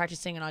 like you were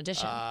practicing an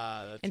audition.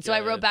 And so I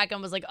wrote back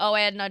and was like, oh,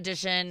 I had an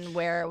audition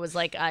where it was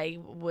like, I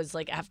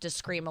have to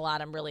scream a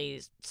lot. I'm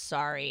really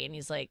sorry. And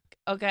he's like,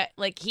 okay.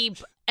 Like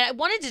I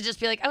wanted to just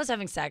be like, I was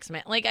having sex,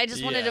 man. Like I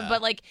just wanted to,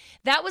 but like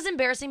that was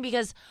embarrassing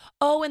because,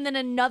 and then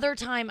another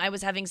time I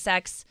was having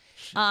sex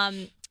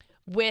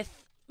with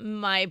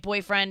my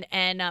boyfriend,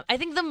 and I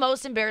think the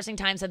most embarrassing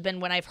times have been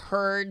when I've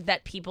heard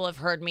that people have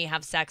heard me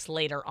have sex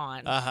later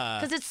on,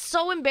 because it's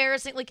so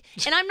embarrassing. Like,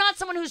 and I'm not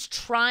someone who's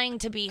trying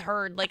to be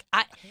heard. Like,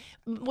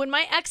 when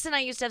my ex and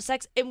I used to have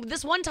sex,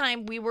 this one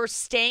time we were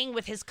staying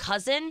with his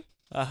cousin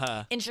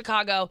in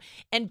Chicago,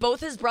 and both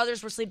his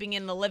brothers were sleeping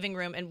in the living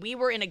room, and we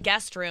were in a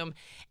guest room,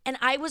 and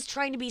I was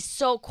trying to be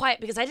so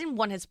quiet because I didn't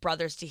want his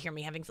brothers to hear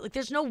me having, like,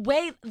 there's no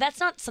way, that's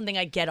not something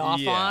I get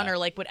off on or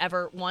like would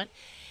ever want.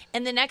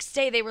 And the next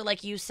day they were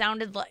like, you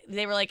sounded like,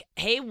 they were like,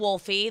 hey,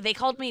 Wolfie. They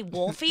called me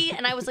Wolfie.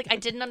 And I was like, I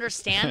didn't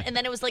understand. And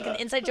then it was like an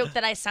inside joke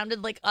that I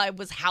sounded like I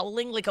was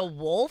howling like a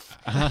wolf.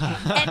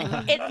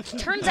 And it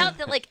turns out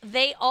that like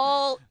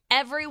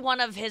every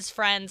one of his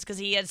friends, because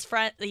he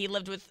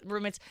lived with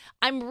roommates,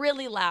 I'm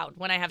really loud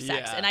when I have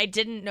sex. And I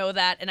didn't know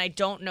that. And I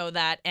don't know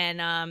that.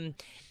 And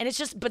it's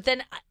just, but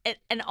then,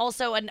 and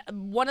also, and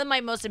one of my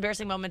most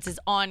embarrassing moments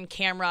is on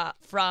camera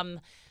from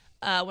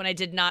when I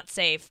did Not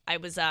Safe. I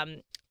was,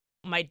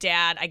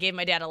 I gave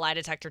my dad a lie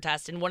detector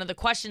test, and one of the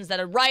questions that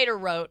a writer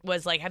wrote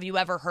was like, have you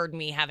ever heard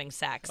me having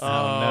sex? Oh,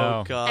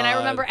 no. God. And I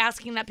remember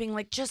asking that, being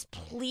like, just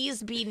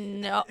please be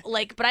no,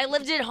 like, but I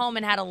lived at home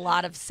and had a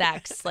lot of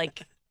sex,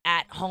 like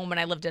at home, and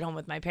I lived at home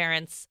with my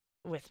parents,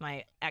 with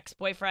my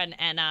ex-boyfriend,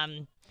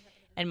 and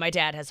my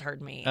dad has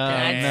heard me.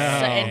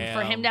 And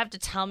for him to have to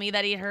tell me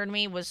that he heard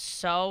me was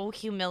so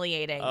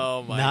humiliating.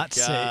 Oh my Not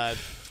God.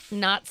 safe.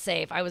 Not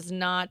safe. I was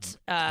not.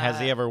 Has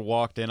he ever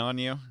walked in on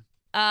you?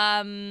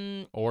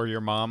 Or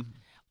your mom?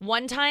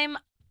 One time,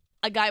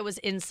 a guy was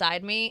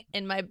inside me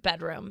in my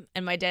bedroom,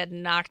 and my dad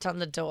knocked on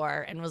the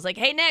door and was like,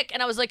 hey, Nick.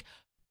 And I was like,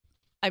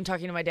 I'm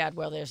talking to my dad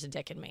while there's a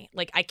dick in me.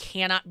 Like, I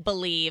cannot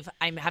believe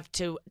I have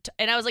to.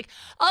 And I was like,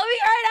 I'll be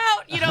right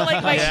out. You know,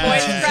 like my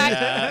voice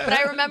cracked. But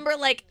I remember,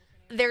 like,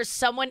 there's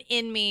someone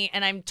in me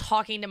and I'm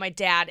talking to my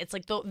dad. It's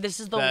like, this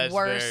is the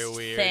worst very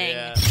weird, thing.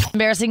 Yeah.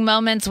 Embarrassing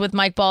moments with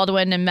Mike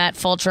Baldwin and Matt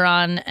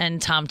Fulcheron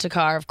and Tom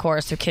Takar, of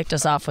course, who kicked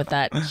us off with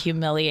that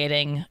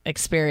humiliating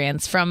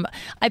experience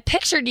I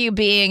pictured you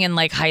being in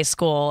like high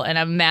school, and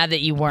I'm mad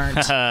that you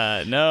weren't.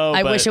 No,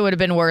 I wish it would have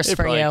been worse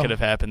for you. It could have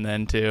happened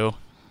then too.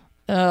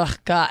 Oh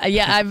God,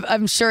 yeah,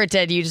 I'm sure it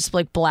did. You just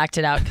like blacked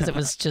it out because it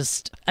was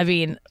just, I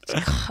mean,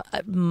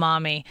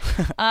 mommy.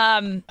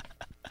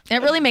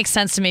 It really makes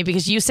sense to me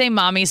because you say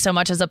 "mommy" so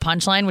much as a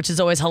punchline, which is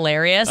always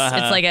hilarious.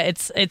 It's like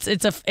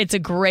it's a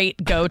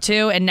great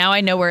go-to, and now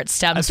I know where it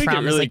stems from.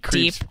 It really like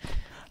creeps, deep.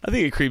 I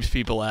think it creeps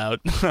people out.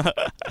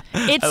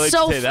 It's like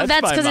so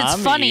that's because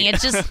it's funny.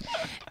 It's just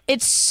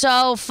it's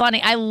so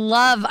funny. I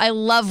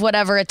love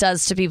whatever it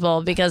does to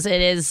people because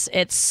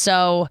it's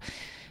so.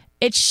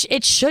 It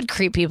should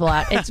creep people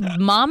out. It's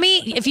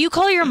mommy. If you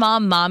call your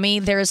mom mommy,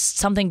 there's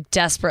something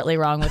desperately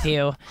wrong with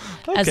you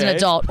as an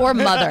adult or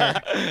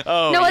mother.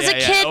 As a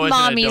kid,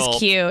 mommy's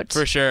cute.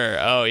 For sure.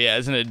 Oh, yeah,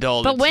 as an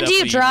adult. But when do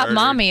you drop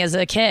mommy as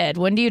a kid?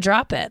 When do you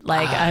drop it?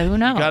 Like, who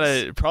knows? You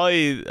gotta,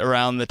 probably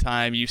around the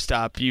time you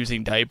stop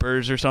using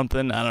diapers or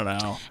something. I don't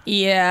know.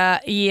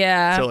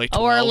 Yeah. So like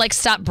or 12. like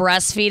stop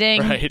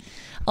breastfeeding. Right.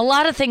 A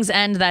lot of things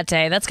end that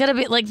day. That's got to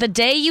be like the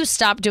day you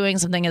stop doing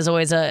something is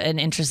always an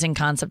interesting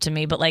concept to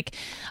me. But like,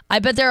 I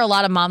bet there are a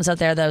lot of moms out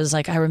there that was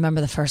like, I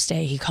remember the first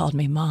day he called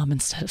me mom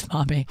instead of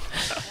mommy.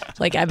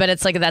 Like, I bet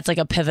it's like that's like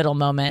a pivotal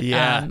moment,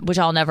 which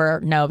I'll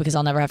never know because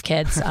I'll never have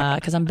kids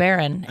because I'm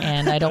barren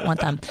and I don't want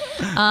them.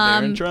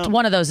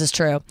 One of those is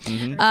true.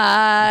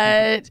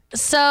 Mm-hmm.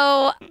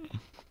 So.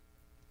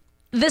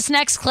 This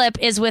next clip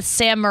is with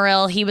Sam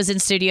Morril. He was in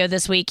studio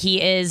this week. He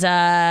is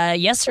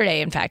yesterday,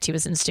 in fact, he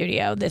was in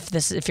studio.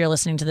 If you're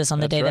listening to this on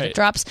the day that it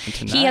drops,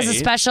 he has a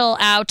special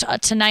out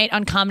tonight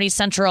on Comedy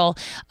Central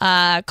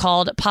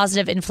called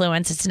Positive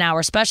Influence. It's an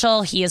hour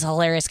special. He is a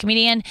hilarious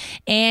comedian,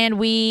 and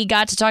we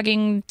got to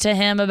talking to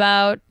him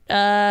about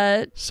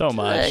so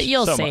much.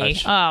 You'll see.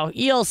 Much. Oh,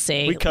 you'll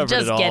see. We covered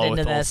Just it all get into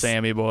with this. old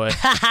Sammy boy.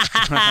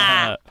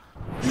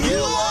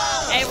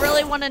 I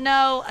really want to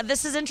know.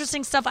 This is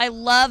interesting stuff. I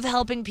love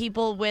helping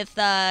people with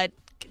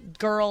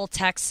girl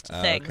text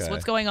things. Okay.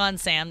 What's going on,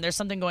 Sam? There's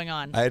something going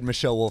on. I had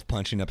Michelle Wolf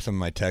punching up some of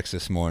my texts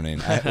this morning.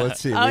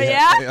 Let's see. Oh,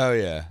 yeah? Oh,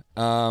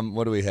 yeah.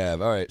 What do we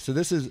have? All right. So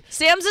this is...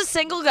 Sam's a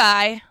single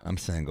guy. I'm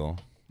single.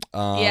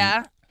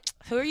 Yeah.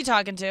 Who are you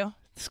talking to?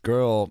 This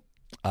girl,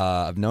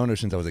 I've known her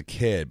since I was a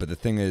kid, but the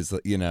thing is,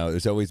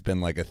 there's always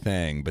been like a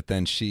thing. But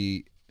then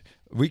she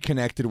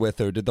reconnected with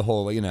her, did the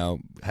whole,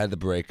 had the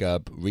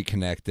breakup,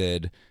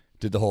 reconnected,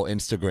 did the whole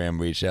Instagram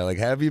reach out, like,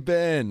 have you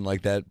been?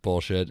 Like that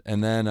bullshit.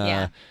 And then,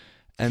 that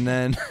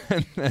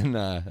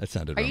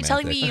sounded Are you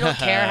telling me you don't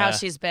care how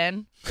she's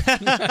been? I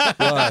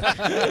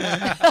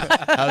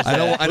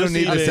don't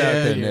need this out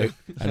there, Nick.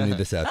 I don't need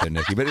this out there,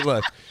 Nikki. But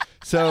look,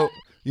 so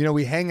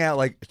we hang out.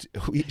 Like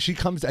she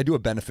comes. I do a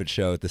benefit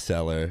show at the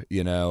Cellar.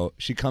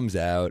 She comes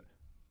out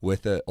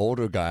with an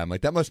older guy. I'm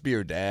like, that must be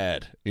her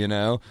dad.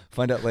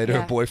 Find out later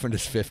her boyfriend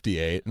is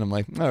 58, and I'm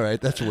like, all right,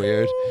 that's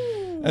weird.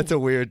 That's a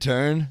weird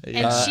turn.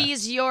 And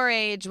she's your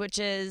age, which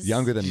is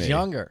younger than me. She's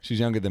younger.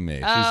 She's younger than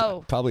me. Oh,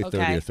 she's probably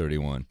 30 or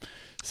 31.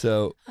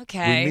 So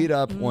we meet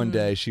up one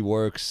day. She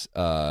works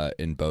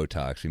in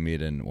Botox. We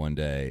meet in one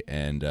day,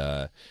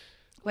 and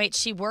wait,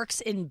 she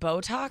works in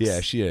Botox? Yeah,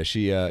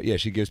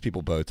 she gives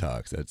people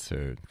Botox. That's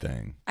her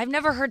thing. I've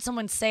never heard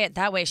someone say it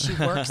that way. She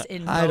works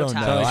in Botox. I don't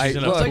know. It's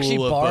like she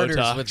barters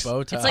with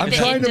Botox. It's like I'm the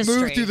trying industry.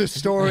 to move through the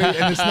story,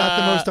 and it's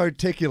not the most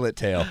articulate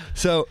tale.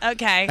 So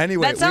okay,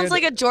 anyway, that sounds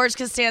like a George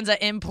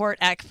Costanza import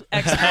export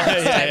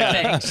type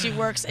thing. She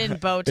works in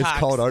Botox. It's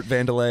called Art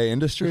Vandelay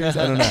Industries.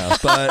 I don't know,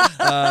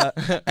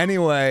 but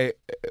anyway,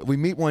 we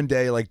meet one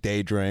day, like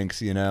day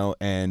drinks,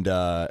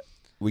 and.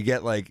 We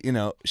get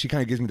she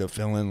kind of gives me the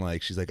feeling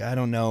like she's like, I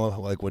don't know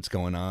like what's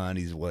going on.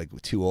 He's like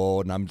too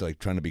old, and I'm like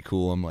trying to be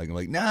cool. I'm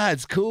like nah,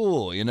 it's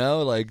cool,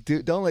 like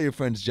don't let your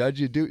friends judge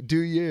you.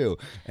 Do you?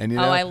 And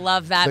I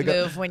love that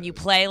move when you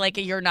play like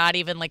you're not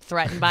even like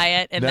threatened by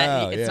it, and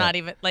that it's not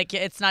even like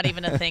it's not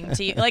even a thing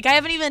to you. Like I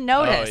haven't even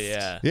noticed.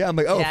 Oh yeah. I'm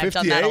like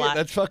 58.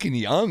 That's fucking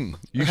young.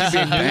 You should be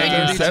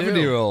banging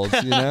 70-year-olds.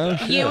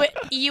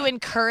 You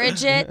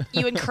encourage it.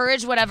 You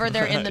encourage whatever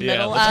they're in the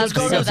middle of. Let's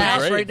go to the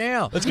house right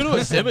now. Let's go to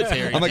a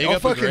cemetery. I'm like, I'll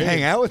fucking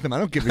hang out with him. I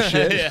don't give a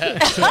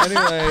shit. So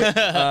anyway.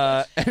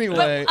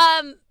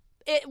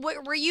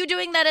 But, were you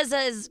doing that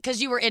as because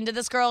you were into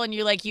this girl and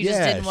you just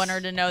didn't want her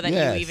to know that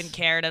you even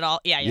cared at all?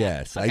 Yeah.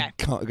 Yes, okay.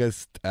 I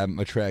guess I'm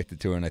attracted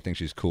to her and I think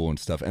she's cool and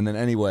stuff. And then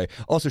anyway,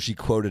 also she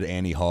quoted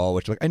Annie Hall,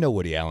 which I know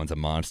Woody Allen's a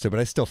monster, but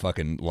I still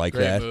fucking like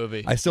Great that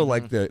movie. I still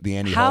like the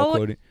Annie How Hall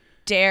quoting.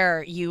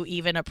 Dare you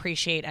even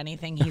appreciate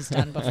anything he's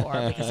done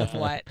before because of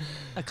what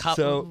a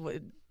couple.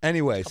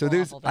 Anyway, so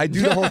I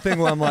do the whole thing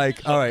where I'm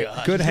like, all right,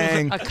 good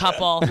hang. A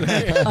couple.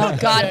 Oh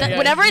God!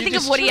 Whenever I think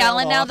of Woody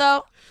Allen now,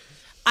 though,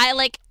 I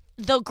like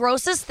the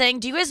grossest thing.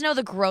 Do you guys know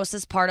the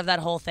grossest part of that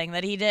whole thing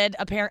that he did?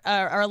 Or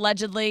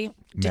allegedly,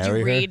 did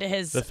you read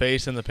his the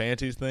face and the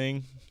panties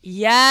thing?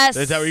 Yes.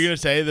 Is that what you're gonna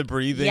say? The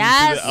breathing.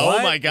 Yes.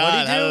 Oh my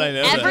God! How did I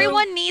know that?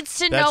 Everyone needs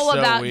to know so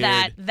about weird.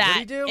 that. What'd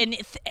he do?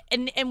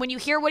 And when you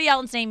hear Woody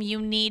Allen's name,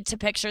 you need to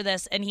picture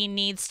this, and he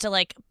needs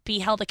to be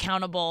held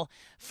accountable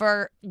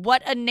for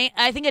what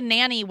I think a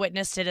nanny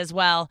witnessed it as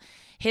well.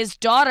 His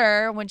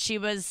daughter, when she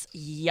was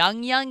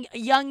young.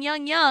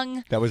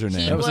 That was her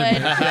name.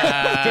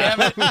 Damn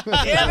it!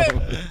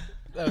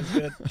 That was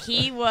good.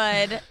 He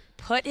would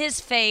put his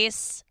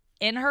face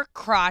in her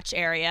crotch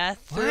area,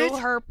 through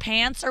her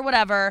pants or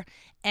whatever,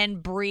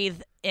 and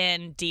breathe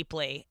in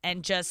deeply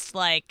and just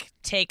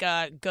take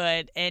a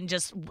good and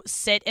just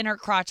sit in her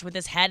crotch with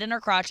his head in her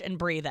crotch and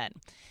breathe in.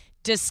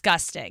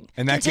 Disgusting.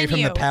 And that gave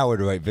him the power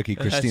to write Vicky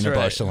Cristina right.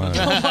 Barcelona.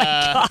 Oh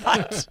my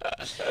God.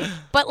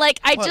 But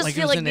I just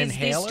feel like these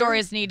inhaler?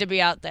 stories need to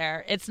be out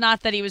there. It's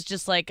not that he was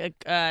just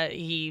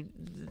he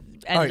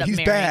all right, he's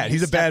bad.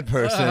 He's a bad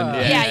person.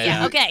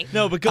 Yeah, okay.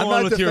 No, but go I'm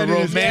on not with your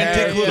defending his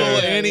romantic character.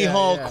 little Annie yeah,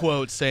 Hall yeah.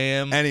 quote,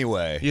 Sam.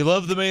 Anyway. You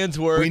love the man's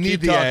work. We need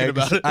Keep the talking eggs.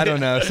 about it. I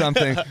don't know,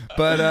 something.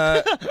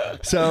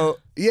 But so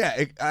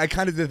yeah, I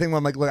kind of did the thing where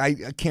I'm like, look, I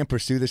can't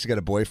pursue this. I got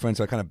a boyfriend,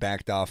 so I kind of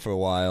backed off for a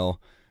while.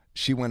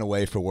 She went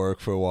away for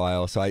work for a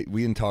while, so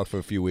we didn't talk for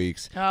a few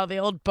weeks. Oh, the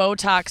old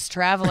Botox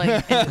traveling.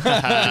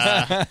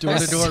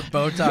 Door-to-door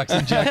Botox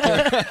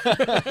injector.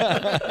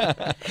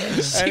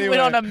 She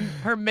went on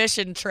her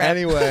mission trip.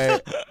 Anyway.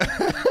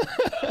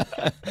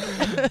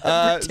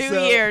 For 2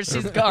 years,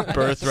 she's gone.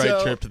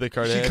 Birthright trip to the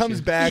Kardashians. She comes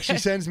back. She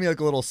sends me a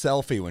little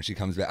selfie when she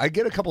comes back. I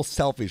get a couple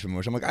selfies from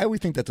her. I'm like, I always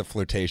think that's a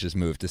flirtatious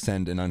move to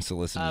send an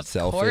unsolicited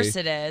selfie. Of course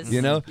it is.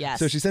 Yes.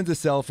 So she sends a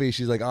selfie.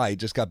 She's like, I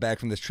just got back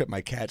from this trip.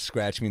 My cat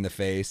scratched me in the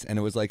face. And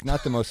it was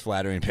not the most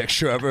flattering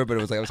picture of her, but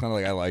it was kind of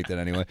I liked it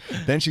anyway.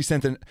 Then she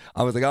sent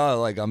I was like,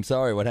 oh, I'm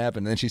sorry, what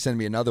happened? And then she sent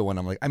me another one.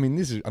 I'm like, I'm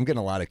getting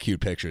a lot of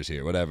cute pictures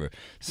here, whatever.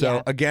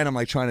 So again,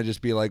 I'm trying to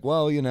just be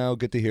well,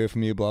 good to hear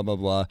from you, blah, blah,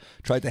 blah.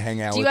 Tried to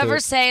hang out with her. Do you ever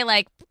say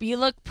you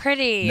look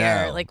pretty?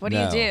 No, or what do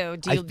you do?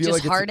 Do you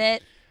just heart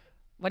it?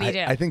 What do you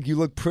do? I think you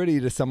look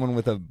pretty to someone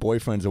with a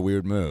boyfriend's a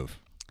weird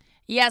move.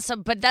 Yeah,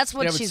 but that's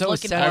what Yeah, but she's so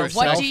looking Sarah for.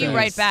 What do you selfies.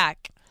 write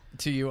back?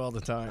 To you all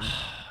the time.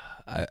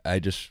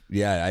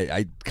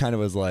 I kind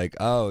of was like,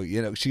 oh,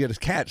 she got his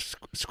cat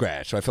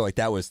scratched. So I feel like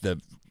that was the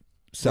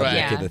subject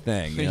Right. of the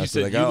thing. You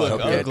So said, "You look I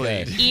hope ugly."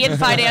 you're okay. Ian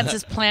Finance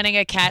is planning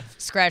a cat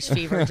scratch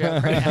fever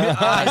joke right now.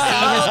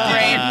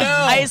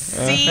 I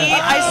see his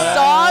brain. I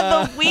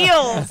saw the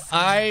wheels.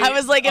 I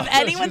was like, if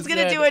anyone's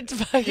gonna do a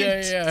fucking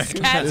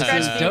cat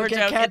scratch fever Don't get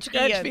joke, cat it's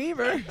scratch Ian.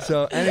 fever.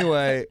 So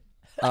anyway,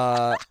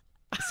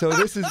 So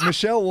this is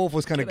Michelle Wolf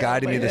was kind of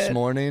guiding me this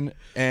morning,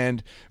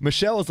 and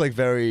Michelle is like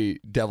very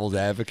devil's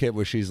advocate,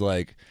 where she's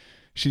like,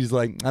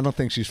 I don't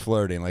think she's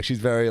flirting. Like she's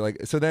very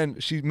like. So then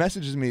she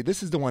messages me.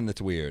 This is the one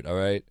that's weird. All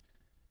right,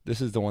 this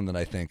is the one that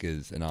I think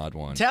is an odd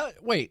one.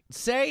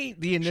 Say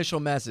the initial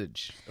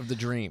message of the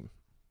dream.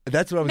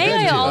 That's what I was May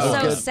getting I to.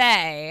 also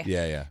say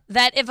Yeah.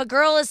 that if a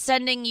girl is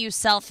sending you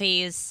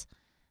selfies,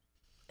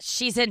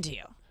 she's into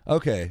you.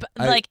 Okay.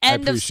 Like, I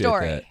end of appreciate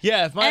story. that.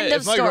 Yeah, if End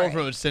of my story.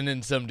 girlfriend was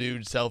sending some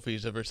dude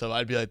selfies of herself,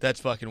 I'd be like, that's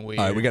fucking weird.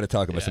 All right, we got to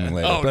talk about something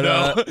later. Oh, but,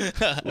 no.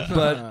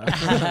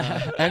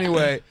 but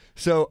anyway,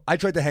 so I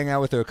tried to hang out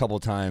with her a couple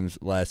times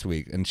last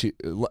week, and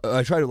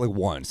I tried it like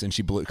once, and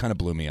she kind of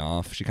blew me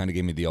off. She kind of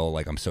gave me the old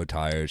like, I'm so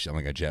tired. I'm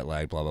like a jet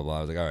lag, blah blah blah.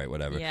 I was like, all right,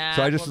 whatever. Yeah,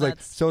 so I just well, was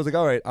like, so I was like,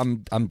 all right,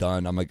 I'm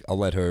done. I'm like, I'll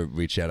let her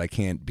reach out. I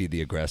can't be the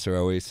aggressor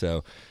always.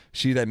 So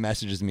she then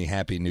messages me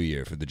Happy New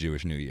Year for the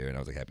Jewish New Year, and I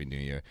was like, Happy New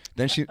Year.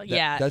 Then she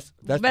that's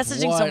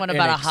messaging someone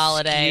about a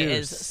holiday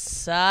is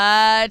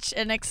such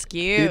an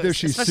excuse. Either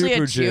she's especially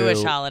super a Jewish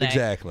Jew, holiday.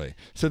 Exactly.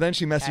 So then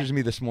she messaged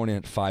me this morning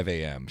at 5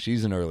 a.m.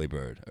 She's an early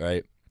bird,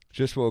 right?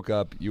 Just woke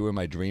up. You were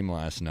my dream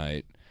last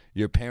night.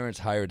 Your parents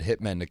hired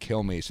hitmen to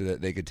kill me so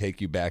that they could take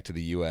you back to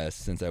the U.S.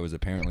 since I was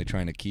apparently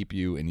trying to keep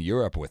you in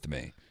Europe with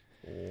me.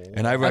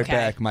 And I write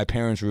back, my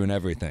parents ruin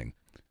everything.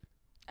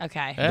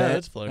 Okay. Yeah,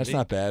 that's flirty. That's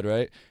not bad,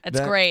 right? It's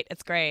great.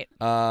 It's great.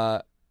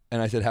 And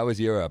I said, how was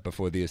Europe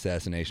before the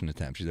assassination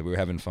attempt? She said, we were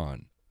having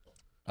fun.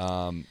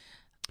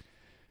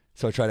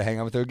 So I try to hang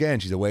out with her again.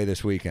 She's away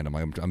this weekend. I'm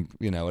like, I'm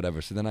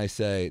whatever. So then I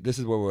say, this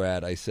is where we're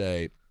at. I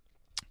say,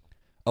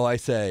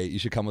 you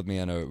should come with me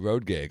on a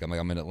road gig. I'm like,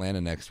 I'm in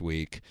Atlanta next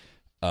week.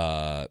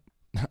 You're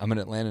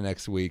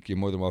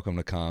more than welcome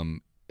to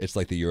come. It's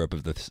like the Europe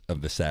of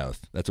the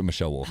South. That's what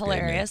Michelle Wolf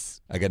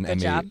Hilarious. gave me. I got an Good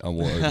Emmy job.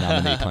 Award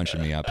nominee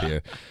punching me up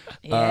here.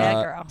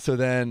 Yeah, girl. So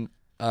then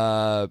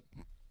I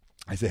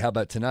say, how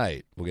about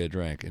tonight? We'll get a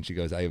drink. And she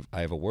goes, I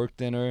have a work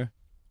dinner.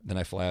 Then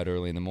I fly out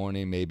early in the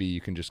morning. Maybe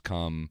you can just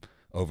come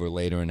over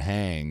later and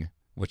hang.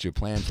 What's your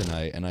plan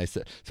tonight? And I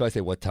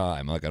say, what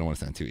time? I'm like, I don't want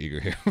to sound too eager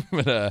here.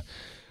 But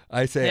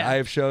I say, I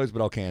have shows,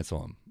 but I'll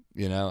cancel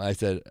them. I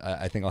said,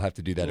 I think I'll have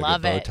to do that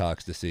Love or get it.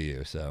 Botox to see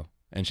you. So,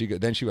 and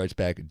then she writes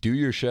back, do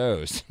your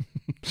shows.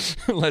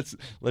 Let's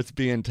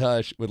be in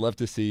touch. Would love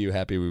to see you.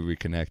 Happy we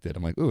reconnected.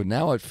 I'm like, ooh,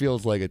 now it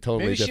feels like a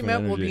totally Maybe she different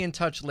meant we'll energy. be in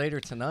touch later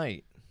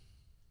tonight.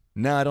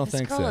 No, I don't This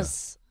think girl so.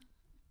 is-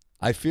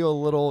 I feel a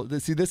little.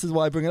 See, this is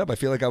why I bring it up. I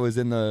feel like I was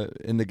in the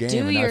game, Do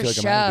and now I your feel like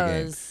I'm out of the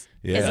game. shows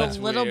Yeah, is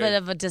a little bit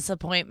of a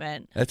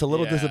disappointment. that's a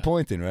little Yeah.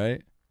 disappointing,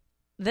 right?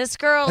 This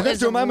girl I have is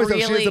to remind myself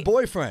she really has a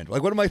boyfriend.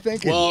 Like, what am I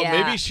thinking? Well,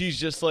 Yeah. maybe she's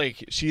just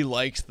like she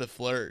likes the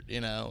flirt,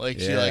 like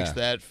she Yeah. likes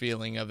that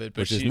feeling of it.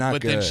 But Which is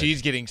not then good.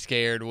 she's getting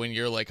scared when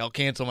you're like, I'll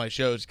cancel my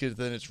shows because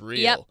then it's real.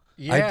 Yep.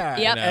 Yeah.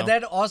 Yep. And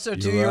then also,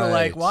 too, You're you're like,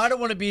 right. well, I don't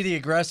want to be the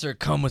aggressor.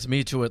 Come with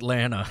me to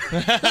Atlanta.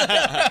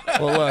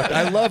 Well, look,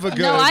 I love a good.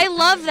 No, I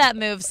love that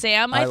move,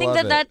 Sam. I think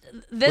love that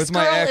this With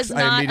my girl ex, is I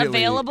not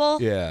immediately-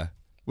 available. Yeah.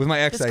 With my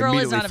ex, This I girl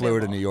is immediately not flew her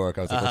to available. New York.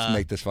 I was like, let's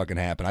make this fucking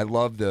happen. I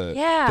love the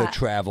Yeah.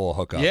 travel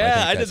hookup.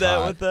 Yeah, I think did that's that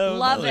hot. with the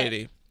Love it.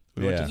 lady.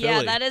 We went to Yeah,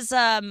 Philly. that is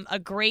a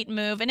great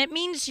move, and it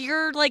means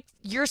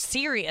you're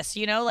serious,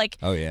 like.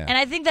 Oh, yeah. And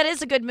I think that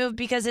is a good move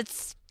because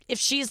if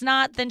she's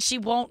not, then she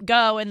won't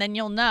go, and then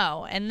you'll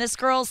know. And this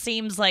girl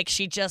seems like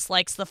she just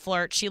likes the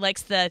flirt. She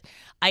likes the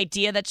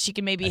idea that she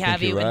can maybe I think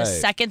have you. you're And the right.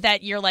 second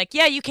that you're like,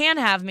 yeah, you can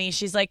have me,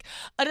 she's like,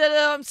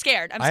 no, I'm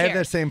scared. I'm I scared. have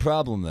that same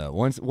problem though.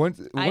 Once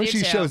I do she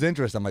too. shows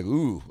interest, I'm like,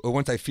 ooh. Or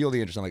once I feel the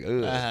interest, I'm like,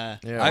 ooh. Yeah,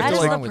 I That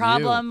feel is like the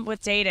problem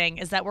with dating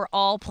is that we're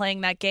all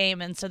playing that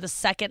game, and so the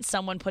second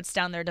someone puts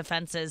down their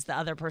defenses, the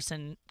other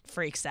person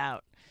freaks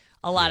out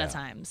a lot of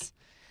times.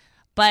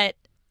 But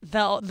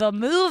the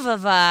move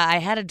of I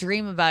had a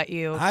dream about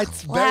you,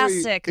 It's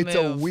classic It's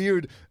move. a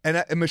weird.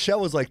 And Michelle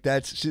was like,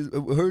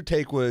 her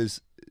take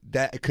was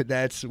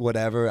that's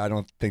whatever. I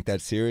don't think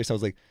that's serious. I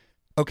was like,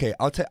 okay,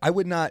 I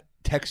would not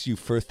text you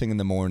first thing in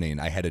the morning.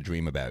 I had a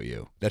dream about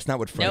you. That's not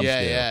what friends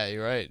Yeah, do. yeah,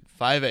 you're right.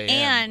 5 a.m.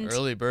 And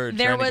early bird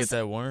there trying to was- get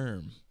that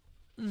worm.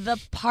 the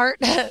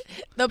part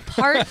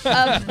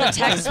of the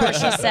text where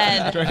she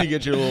said, Trying to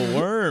get your little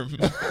worm.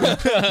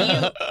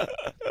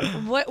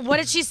 what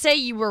did she say?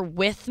 You were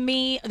with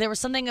me. There was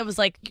something that was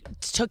like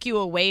took you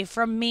away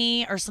from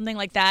me or something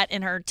like that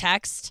in her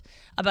text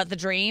about the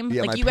dream.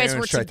 Yeah, like my you guys were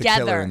parents tried to kill her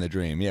together. in the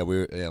dream. Yeah,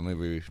 maybe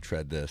we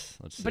tread this.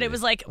 Let's But see. it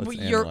was like Let's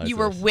you analyze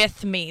were this.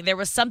 with me. There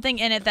was something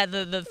in it that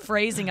the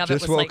phrasing of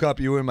Just it was woke like up.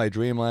 You were in my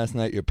dream last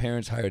night. Your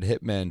parents hired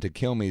hitmen to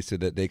kill me so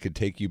that they could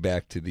take you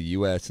back to the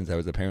U.S. since I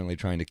was apparently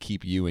trying to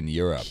keep you in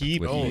Europe.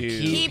 Keep with you. me.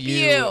 Keep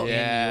you.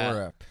 Yeah. in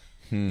Europe.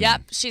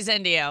 Yep, she's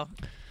into you.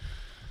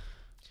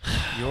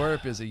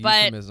 Europe is a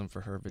But- euphemism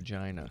for her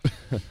vagina.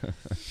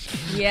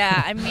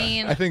 Yeah, I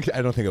mean, I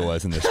don't think it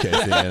was in this case,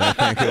 Ian. I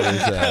think it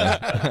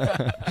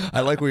was.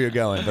 I like where you're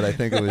going, but I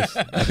think it was.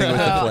 the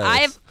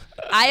place.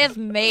 I have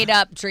made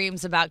up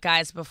dreams about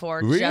guys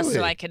before just so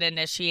Really? I can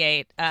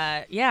initiate.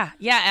 Yeah.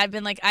 I've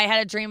been like, I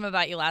had a dream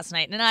about you last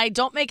night, and I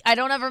don't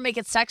ever make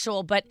it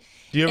sexual, but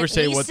Do you ever at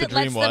say least what the it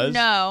dream lets them was?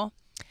 know.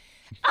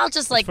 I'll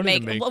just like funny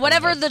to make make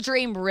whatever fun of. the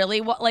dream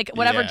really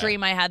whatever Yeah.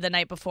 dream I had the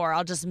night before.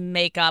 I'll just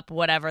make up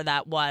whatever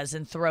that was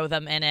and throw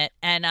them in it,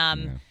 and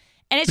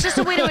it's just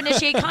a way to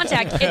initiate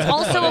contact. It's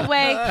also a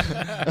way.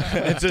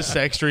 It's a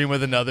sex dream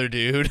with another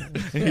dude.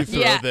 You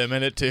throw Yeah. them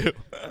in it too.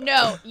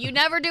 No, you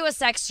never do a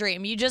sex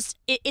dream. You just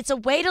it's a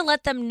way to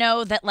let them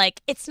know that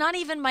like it's not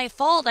even my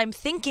fault. I'm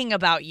thinking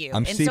about you.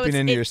 I'm and seeping it's,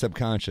 into your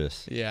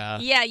subconscious. Yeah.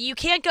 Yeah, you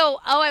can't go,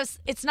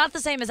 it's not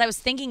the same as I was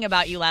thinking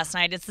about you last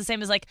night. It's the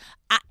same as like,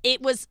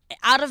 it was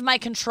out of my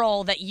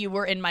control that you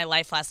were in my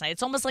life last night.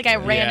 It's almost like I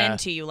ran Yeah.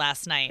 into you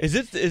last night. Is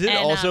it And,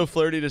 also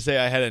flirty to say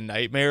I had a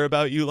nightmare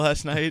about you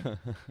last night?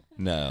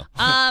 No.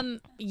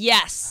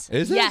 Yes.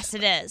 Is it? Yes,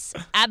 it is.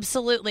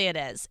 Absolutely it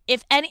is.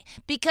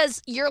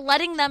 Because you're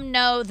letting them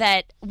know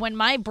that when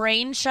my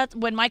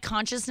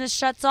consciousness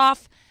shuts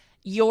off,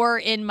 you're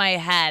in my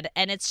head,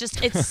 and it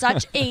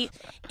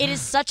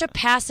is such a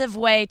passive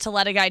way to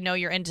let a guy know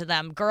you're into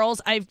them. Girls,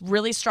 I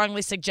really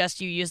strongly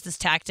suggest you use this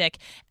tactic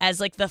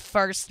as like the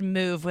first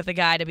move with a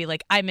guy to be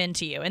like, I'm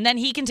into you, and then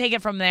he can take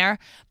it from there.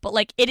 But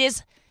like, it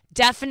is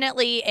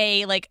definitely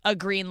a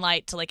green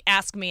light to like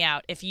ask me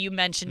out if you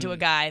mention to a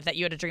guy that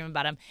you had a dream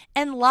about him,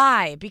 and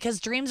lie,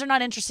 because dreams are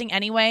not interesting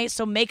anyway,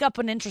 so make up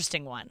an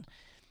interesting one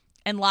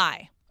and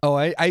lie. Oh,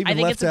 I even think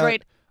left it's a out.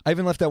 great- I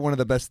even left out one of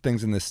the best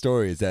things in this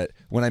story is that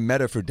when I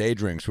met her for day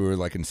drinks, we were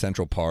like in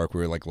Central Park,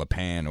 we were like La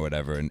Pan or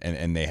whatever, and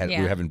we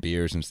Yeah. were having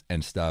beers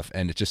and stuff,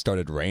 and it just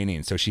started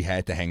raining, so she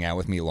had to hang out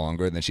with me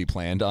longer than she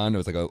planned on. It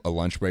was like a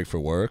lunch break for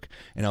work,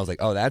 and I was like,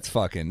 oh, that's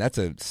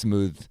a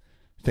smooth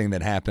thing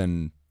that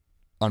happened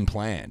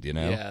unplanned, you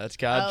know? Yeah, that's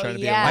God Oh, trying to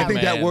be yeah. a I think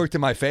that man. worked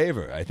in my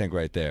favor. I think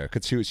right there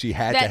because she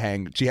had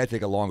to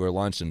take a longer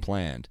lunch than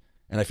planned,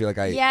 and I feel like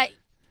Yeah.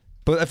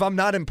 But if I'm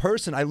not in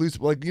person, I lose.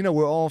 Like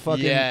we're all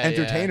fucking Yeah,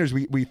 entertainers.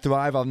 We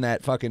thrive on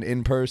that fucking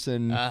in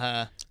person.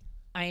 Uh-huh.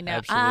 I know.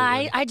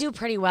 Absolutely. I do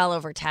pretty well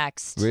over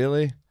text.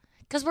 Really?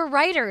 Because we're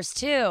writers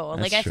too.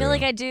 Like I feel true.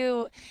 like I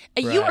do.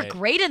 You were Right.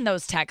 great in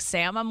those texts,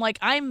 Sam.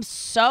 I'm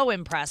so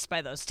impressed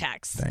by those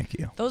texts. Thank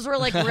you. Those were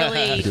like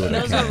really. do what I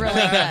Those were can.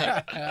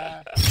 really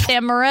good.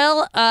 Sam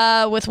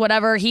Morrill, with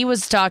whatever he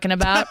was talking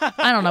about.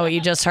 I don't know what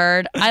you just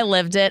heard. I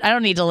lived it. I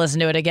don't need to listen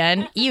to it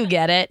again. You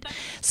get it.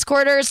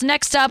 Squirters.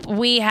 Next up,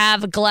 we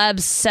have Gleb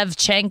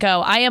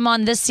Sevchenko. I am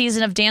on this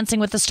season of Dancing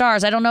with the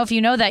Stars. I don't know if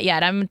you know that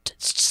yet. I'm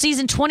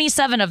season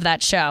 27 of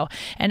that show,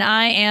 and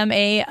I am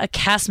a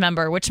cast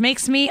member, which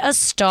makes me a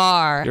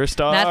star. You're a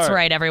star. That's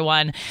right,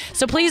 everyone.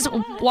 So please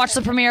watch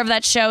the premiere of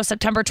that show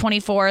September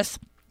 24th.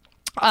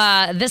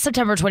 This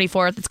September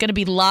 24th, it's going to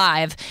be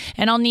live,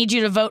 and I'll need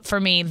you to vote for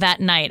me that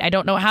night. I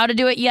don't know how to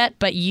do it yet,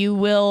 but you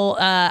will.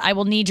 I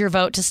will need your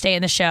vote to stay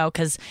in the show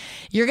because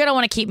you're going to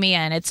want to keep me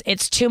in.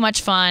 It's too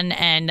much fun,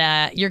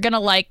 and you're gonna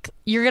like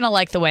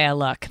the way I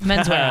look.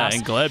 Men's Warehouse.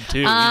 And Gleb too.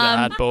 He's a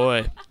hot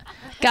boy.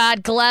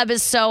 God, Gleb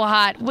is so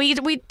hot.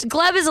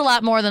 Gleb is a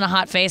lot more than a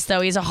hot face,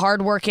 though. He's a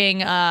hardworking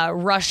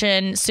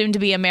Russian,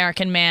 soon-to-be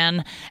American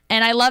man,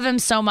 and I love him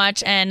so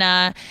much.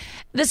 And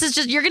this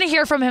is you're going to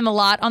hear from him a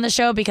lot on the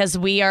show because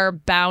we are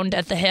bound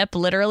at the hip,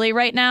 literally,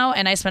 right now,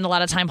 and I spend a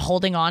lot of time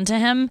holding on to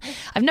him.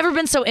 I've never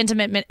been so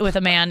intimate with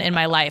a man in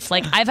my life.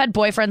 Like, I've had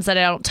boyfriends that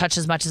I don't touch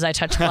as much as I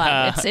touch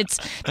Gleb. It's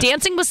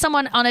dancing with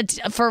someone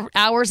for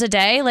hours a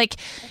day, like.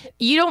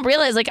 You don't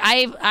realize, like,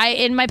 I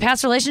in my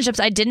past relationships,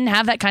 I didn't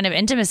have that kind of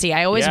intimacy.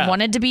 I always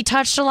wanted to be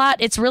touched a lot.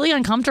 It's really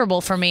uncomfortable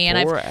for me,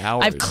 and 4 I've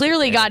hours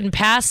clearly a day. gotten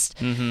past.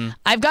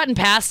 I've gotten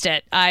past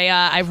it.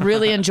 I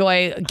really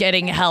enjoy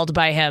getting held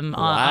by him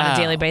on a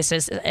daily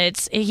basis.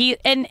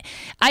 And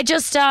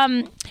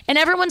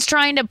everyone's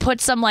trying to put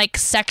some like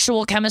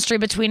sexual chemistry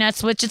between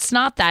us, which it's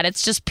not that.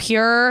 It's just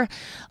pure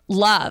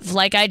love.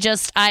 Like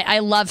I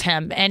love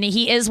him, and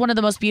he is one of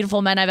the most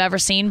beautiful men I've ever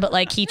seen, but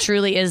like he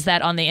truly is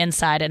that on the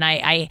inside, and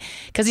I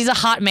because he's a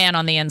hot man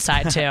on the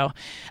inside too.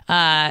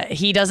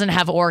 He doesn't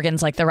have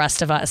organs like the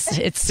rest of us.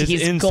 His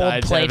He's gold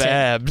insides plated.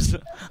 have abs.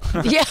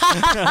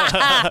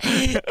 Yeah,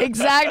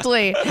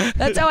 exactly.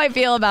 That's how I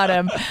feel about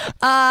him.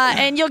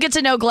 And you'll get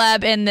to know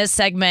Gleb in this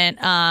segment.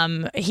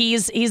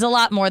 He's a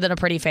lot more than a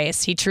pretty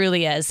face. He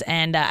truly is,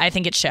 and I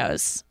think it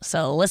shows.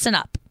 So listen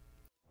up.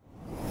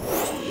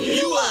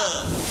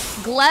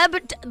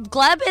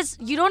 Gleb is.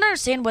 You don't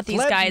understand what these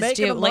Gleb's guys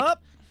making do. them Like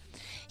up?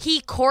 he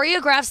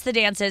choreographs the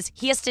dances.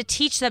 He has to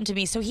teach them to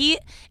me. So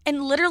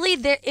literally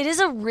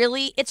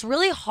it's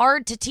really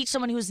hard to teach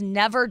someone who's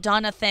never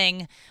done a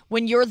thing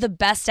when you're the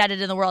best at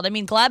it in the world. I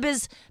mean, Gleb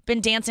has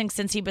been dancing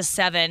since he was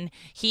 7.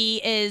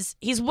 He's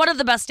one of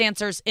the best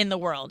dancers in the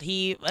world.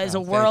 He is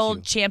a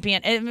world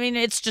champion. I mean,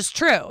 it's just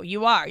true.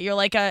 You're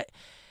like a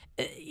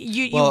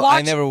you watch.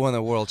 I never won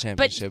a world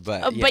championship,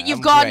 but you've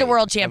I'm gone to great.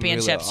 world I'm really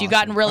championships. awesome. You've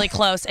gotten really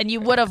close, and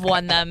you would have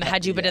won them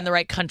had you been in the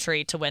right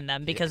country to win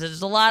them, because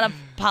there's a lot of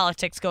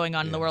politics going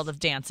on in the world of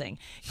dancing.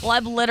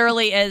 Gleb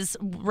literally is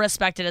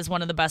respected as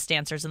one of the best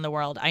dancers in the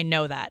world. I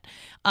know that.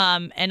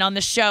 And on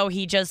the show,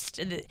 he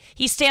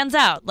stands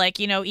out, like,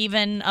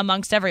 even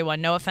amongst everyone.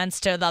 No offense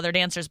to the other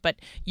dancers, but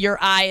your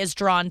eye is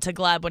drawn to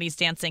Gleb when he's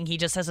dancing. He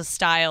just has a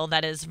style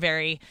that is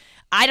very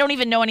I don't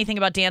even know anything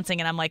about dancing,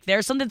 and I'm like,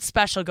 there's something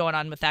special going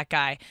on with that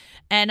guy.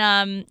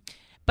 And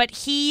but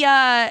he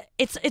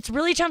it's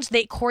really challenging.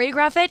 They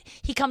choreograph it.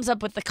 He comes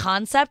up with the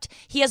concept.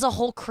 He has a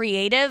whole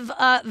creative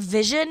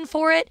vision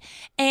for it.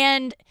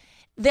 And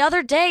the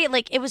other day,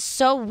 like, it was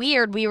so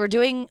weird. We were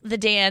doing the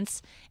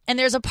dance, and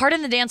there's a part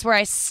in the dance where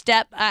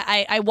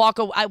I walk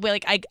away,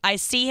 I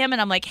see him,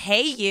 and I'm like,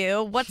 hey,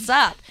 you, what's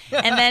up?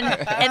 And then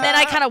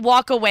I kind of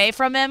walk away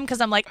from him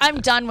because I'm like, I'm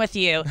done with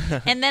you.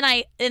 And then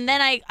I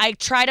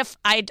try to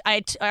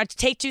I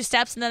take 2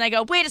 steps, and then I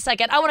go, wait a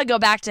second, I want to go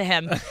back to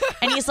him.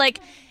 And he's like.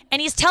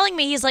 And he's telling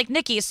me, he's like,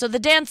 Nikki, so the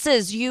dance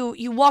is you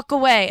walk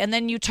away and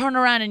then you turn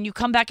around and you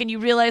come back and you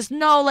realize,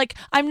 no, like,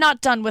 I'm not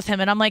done with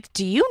him. And I'm like,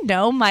 do you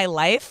know my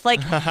life?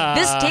 Like,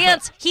 this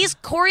dance, he's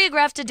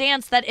choreographed a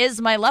dance that is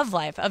my love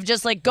life of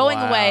just like going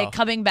away,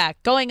 coming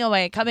back, going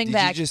away, coming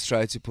back. Did you just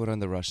try to put on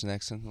the Russian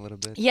accent a little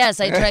bit? Yes,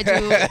 I tried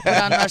to put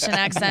on Russian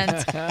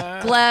accent.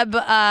 Gleb,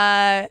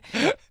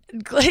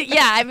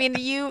 yeah, I mean,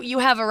 you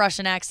have a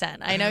Russian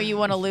accent. I know you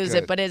want to lose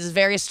it, but it is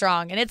very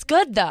strong, and it's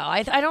good though.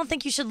 I don't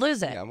think you should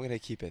lose it. Yeah, I'm gonna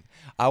keep it.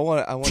 I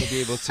want to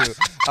be able to.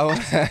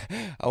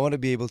 I want to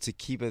be able to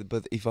keep it,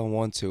 but if I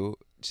want to,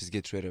 just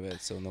get rid of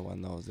it so no one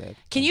knows that.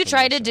 Can you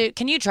try to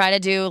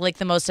do like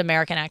the most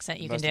American accent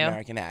you can do?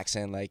 American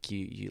accent, like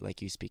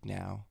you speak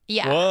now.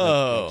 Yeah.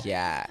 Whoa.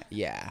 Yeah.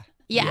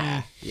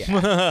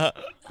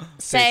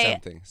 Say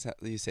something.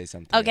 You say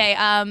something. Okay.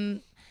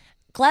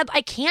 Gleb,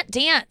 I can't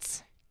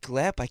dance.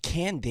 Gleb, I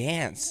can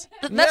dance.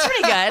 That's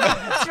pretty good.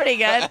 That's pretty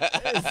good.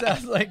 It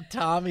sounds like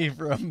Tommy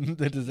from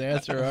the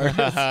Disaster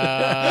Artist.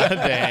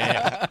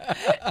 Damn.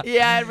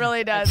 Yeah, it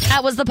really does.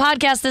 That was the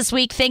podcast this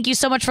week. Thank you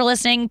so much for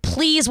listening.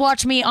 Please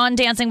watch me on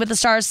Dancing with the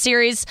Stars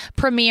series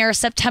premiere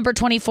September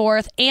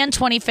 24th and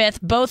 25th,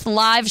 both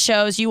live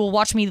shows. You will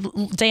watch me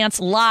dance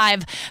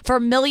live for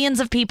millions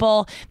of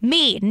people.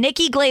 Me,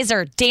 Nikki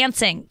Glazer,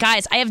 dancing.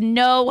 Guys, I have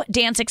no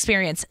dance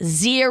experience.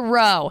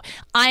 0.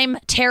 I'm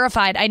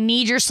terrified. I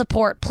need your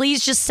support.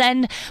 Please just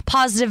send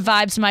positive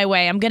vibes my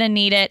way. I'm going to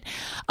need it.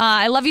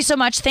 I love you so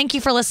much. Thank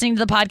you for listening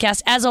to the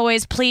podcast. As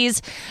always,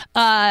 please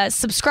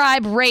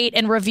subscribe, rate,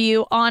 and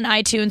review on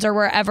iTunes or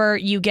wherever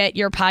you get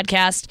your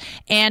podcast.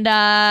 And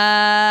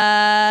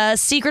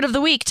secret of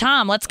the week,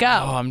 Tom, let's go.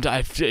 Oh,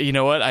 you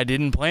know what? I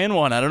didn't plan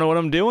one. I don't know what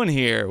I'm doing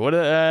here.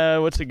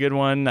 What's a good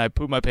one? I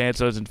pooped my pants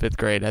when I was in 5th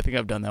grade. I think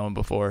I've done that one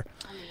before.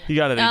 You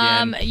got it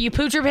again. You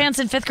pooped your pants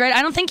in 5th grade?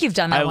 I don't think you've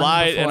done that one before.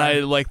 I lied, and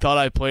I thought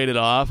I played it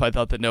off. I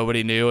thought that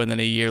nobody knew, and then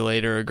a year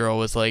later, a girl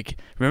was like,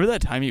 "Remember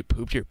that time you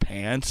pooped your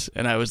pants?"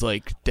 And I was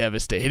like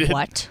devastated.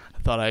 What?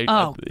 I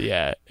thought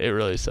yeah, it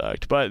really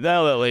sucked. But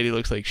now that lady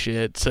looks like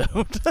shit. So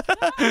no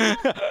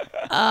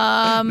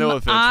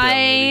offense,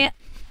 that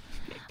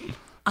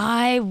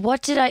lady.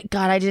 What did I?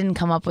 God, I didn't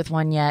come up with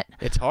one yet.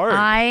 It's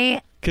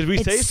hard. Because we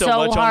say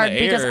so much hard on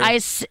the air.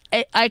 because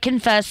I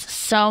confess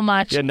so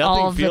much nothing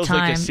all of the feels time.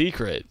 like a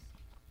secret.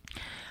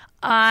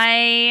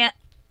 Oh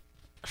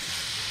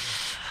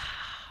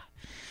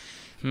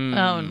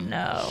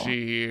no.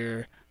 See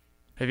here.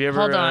 Have you ever?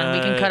 Hold on.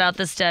 We can cut out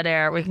this dead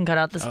air. We can cut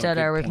out this dead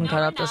air. We can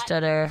cut out this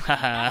dead air.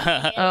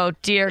 Oh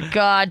dear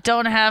God!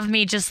 Don't have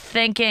me just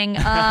thinking.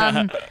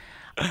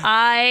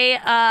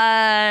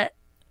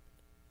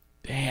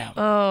 Damn.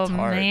 Oh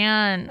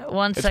man!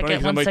 One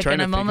second.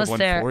 I'm almost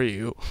there. For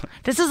you.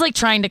 This is like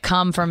trying to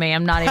come for me.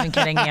 I'm not even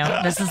kidding you.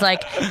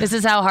 This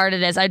is how hard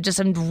it is.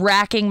 I'm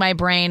racking my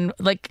brain,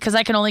 like, because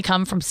I can only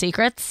come from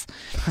secrets,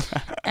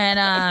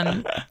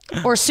 and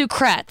or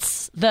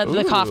sucrets,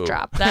 the cough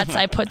drop.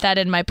 I put that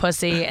in my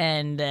pussy,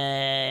 and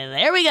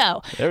there we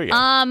go. There we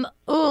go.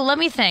 Let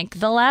me think.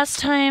 The last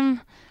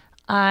time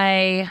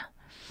I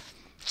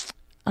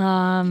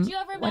did you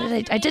ever what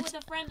did I did with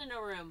a friend in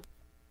a room?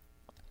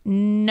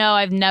 No,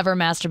 I've never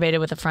masturbated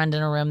with a friend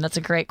in a room. That's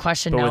a great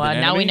question, But with Noah. an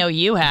Now we enemy? know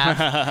you have.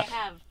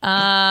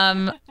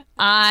 I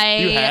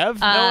have. You have,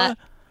 Noah?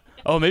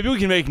 Oh, maybe we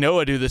can make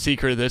Noah do the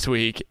secret this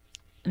week.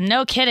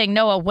 No kidding,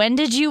 Noah. When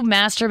did you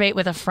masturbate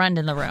with a friend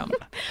in the room?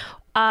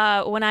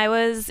 When I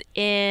was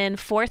in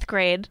 4th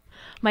grade,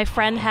 my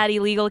friend had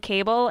illegal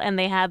cable, and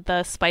they had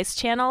the Spice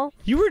Channel.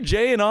 You were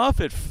jaying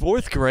off at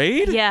 4th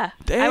grade? Yeah.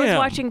 Damn. I was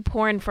watching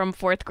porn from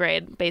 4th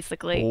grade,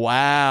 basically.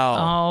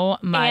 Wow. Oh,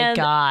 my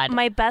God.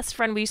 My best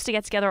friend, we used to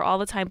get together all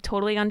the time,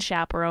 totally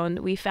unchaperoned.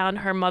 We found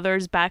her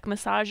mother's back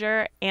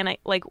massager, and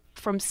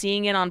from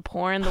seeing it on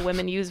porn, the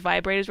women use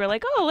vibrators. We're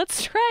like, oh,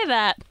 let's try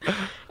that.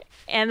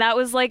 And that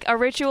was like a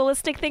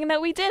ritualistic thing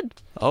that we did.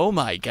 Oh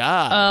my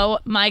God. Oh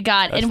my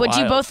God. That's and would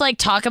you wild. both like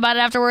talk about it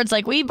afterwards?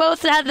 Like, we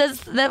both had this,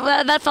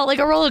 that felt like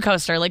a roller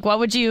coaster. Like, what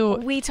would you?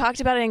 We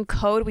talked about it in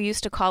code. We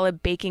used to call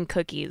it baking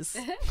cookies.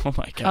 Oh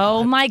my God.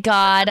 Oh my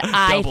God.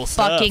 I Double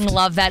fucking stuffed.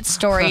 love that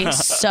story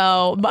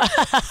so much.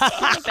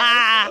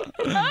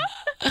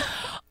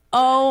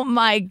 Oh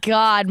my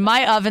God,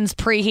 my oven's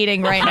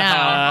preheating right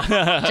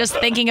now. Just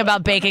thinking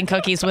about baking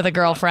cookies with a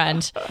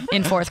girlfriend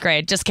in 4th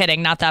grade. Just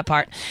kidding, not that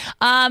part.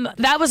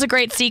 That was a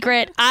great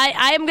secret.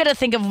 I am gonna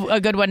think of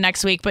a good one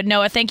next week. But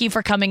Noah, thank you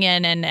for coming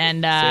in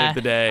and Save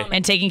the day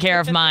and taking care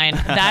of mine.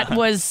 That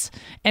was,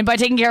 and by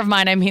taking care of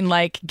mine, I mean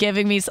like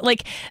giving me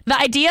like the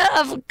idea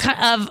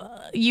of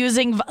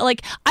using,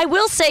 like, I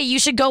will say you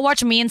should go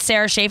watch me and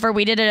Sarah Schaefer.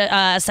 We did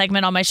a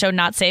segment on my show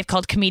Not Safe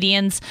called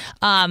Comedians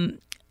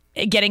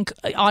getting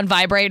on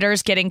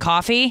vibrators, getting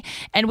coffee,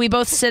 and we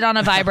both sit on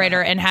a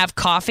vibrator and have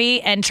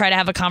coffee and try to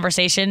have a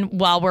conversation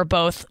while we're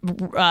both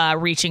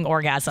reaching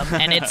orgasm.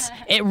 And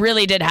it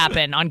really did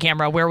happen on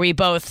camera where we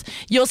both,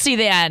 you'll see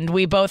the end,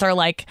 we both are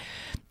like,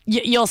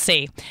 you'll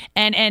see.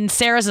 And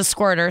Sarah's a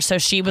squirter, so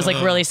she was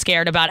like really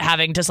scared about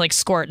having to like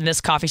squirt in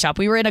this coffee shop.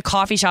 We were in a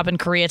coffee shop in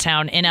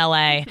Koreatown in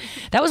LA.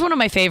 That was one of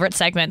my favorite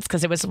segments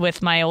because it was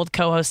with my old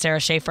co-host Sarah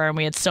Schaefer, and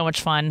we had so much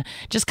fun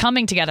just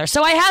coming together.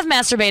 So I have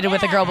masturbated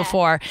with a girl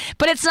before,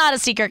 but it's not a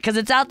secret because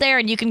it's out there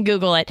and you can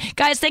Google it.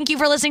 Guys, thank you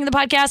for listening to the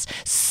podcast.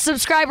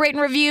 Subscribe, rate,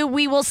 and review.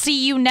 We will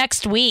see you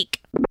next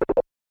week.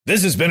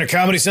 This has been a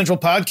Comedy Central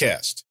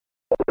podcast.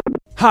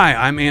 Hi,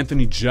 I'm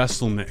Anthony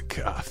Jeselnik,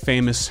 a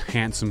famous,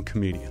 handsome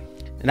comedian.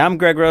 And I'm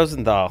Greg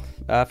Rosenthal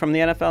from the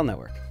NFL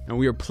Network. And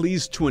we are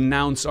pleased to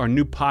announce our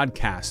new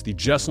podcast, the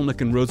Jeselnik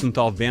and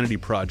Rosenthal Vanity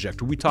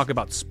Project, where we talk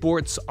about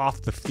sports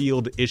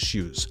off-the-field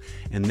issues,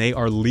 and they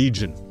are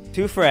legion.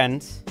 Two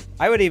friends,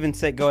 I would even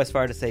go as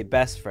far to say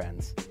best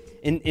friends,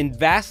 in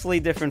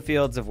vastly different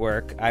fields of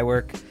work. I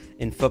work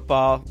in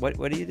football. What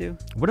do you do?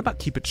 What about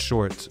Keep It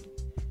Short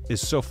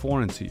is so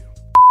foreign to you?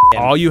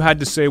 All you had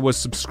to say was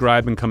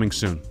subscribe and coming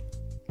soon.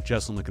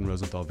 Jeselnik and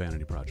Rosenthal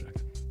Vanity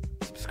Project.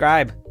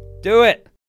 Subscribe. Do it.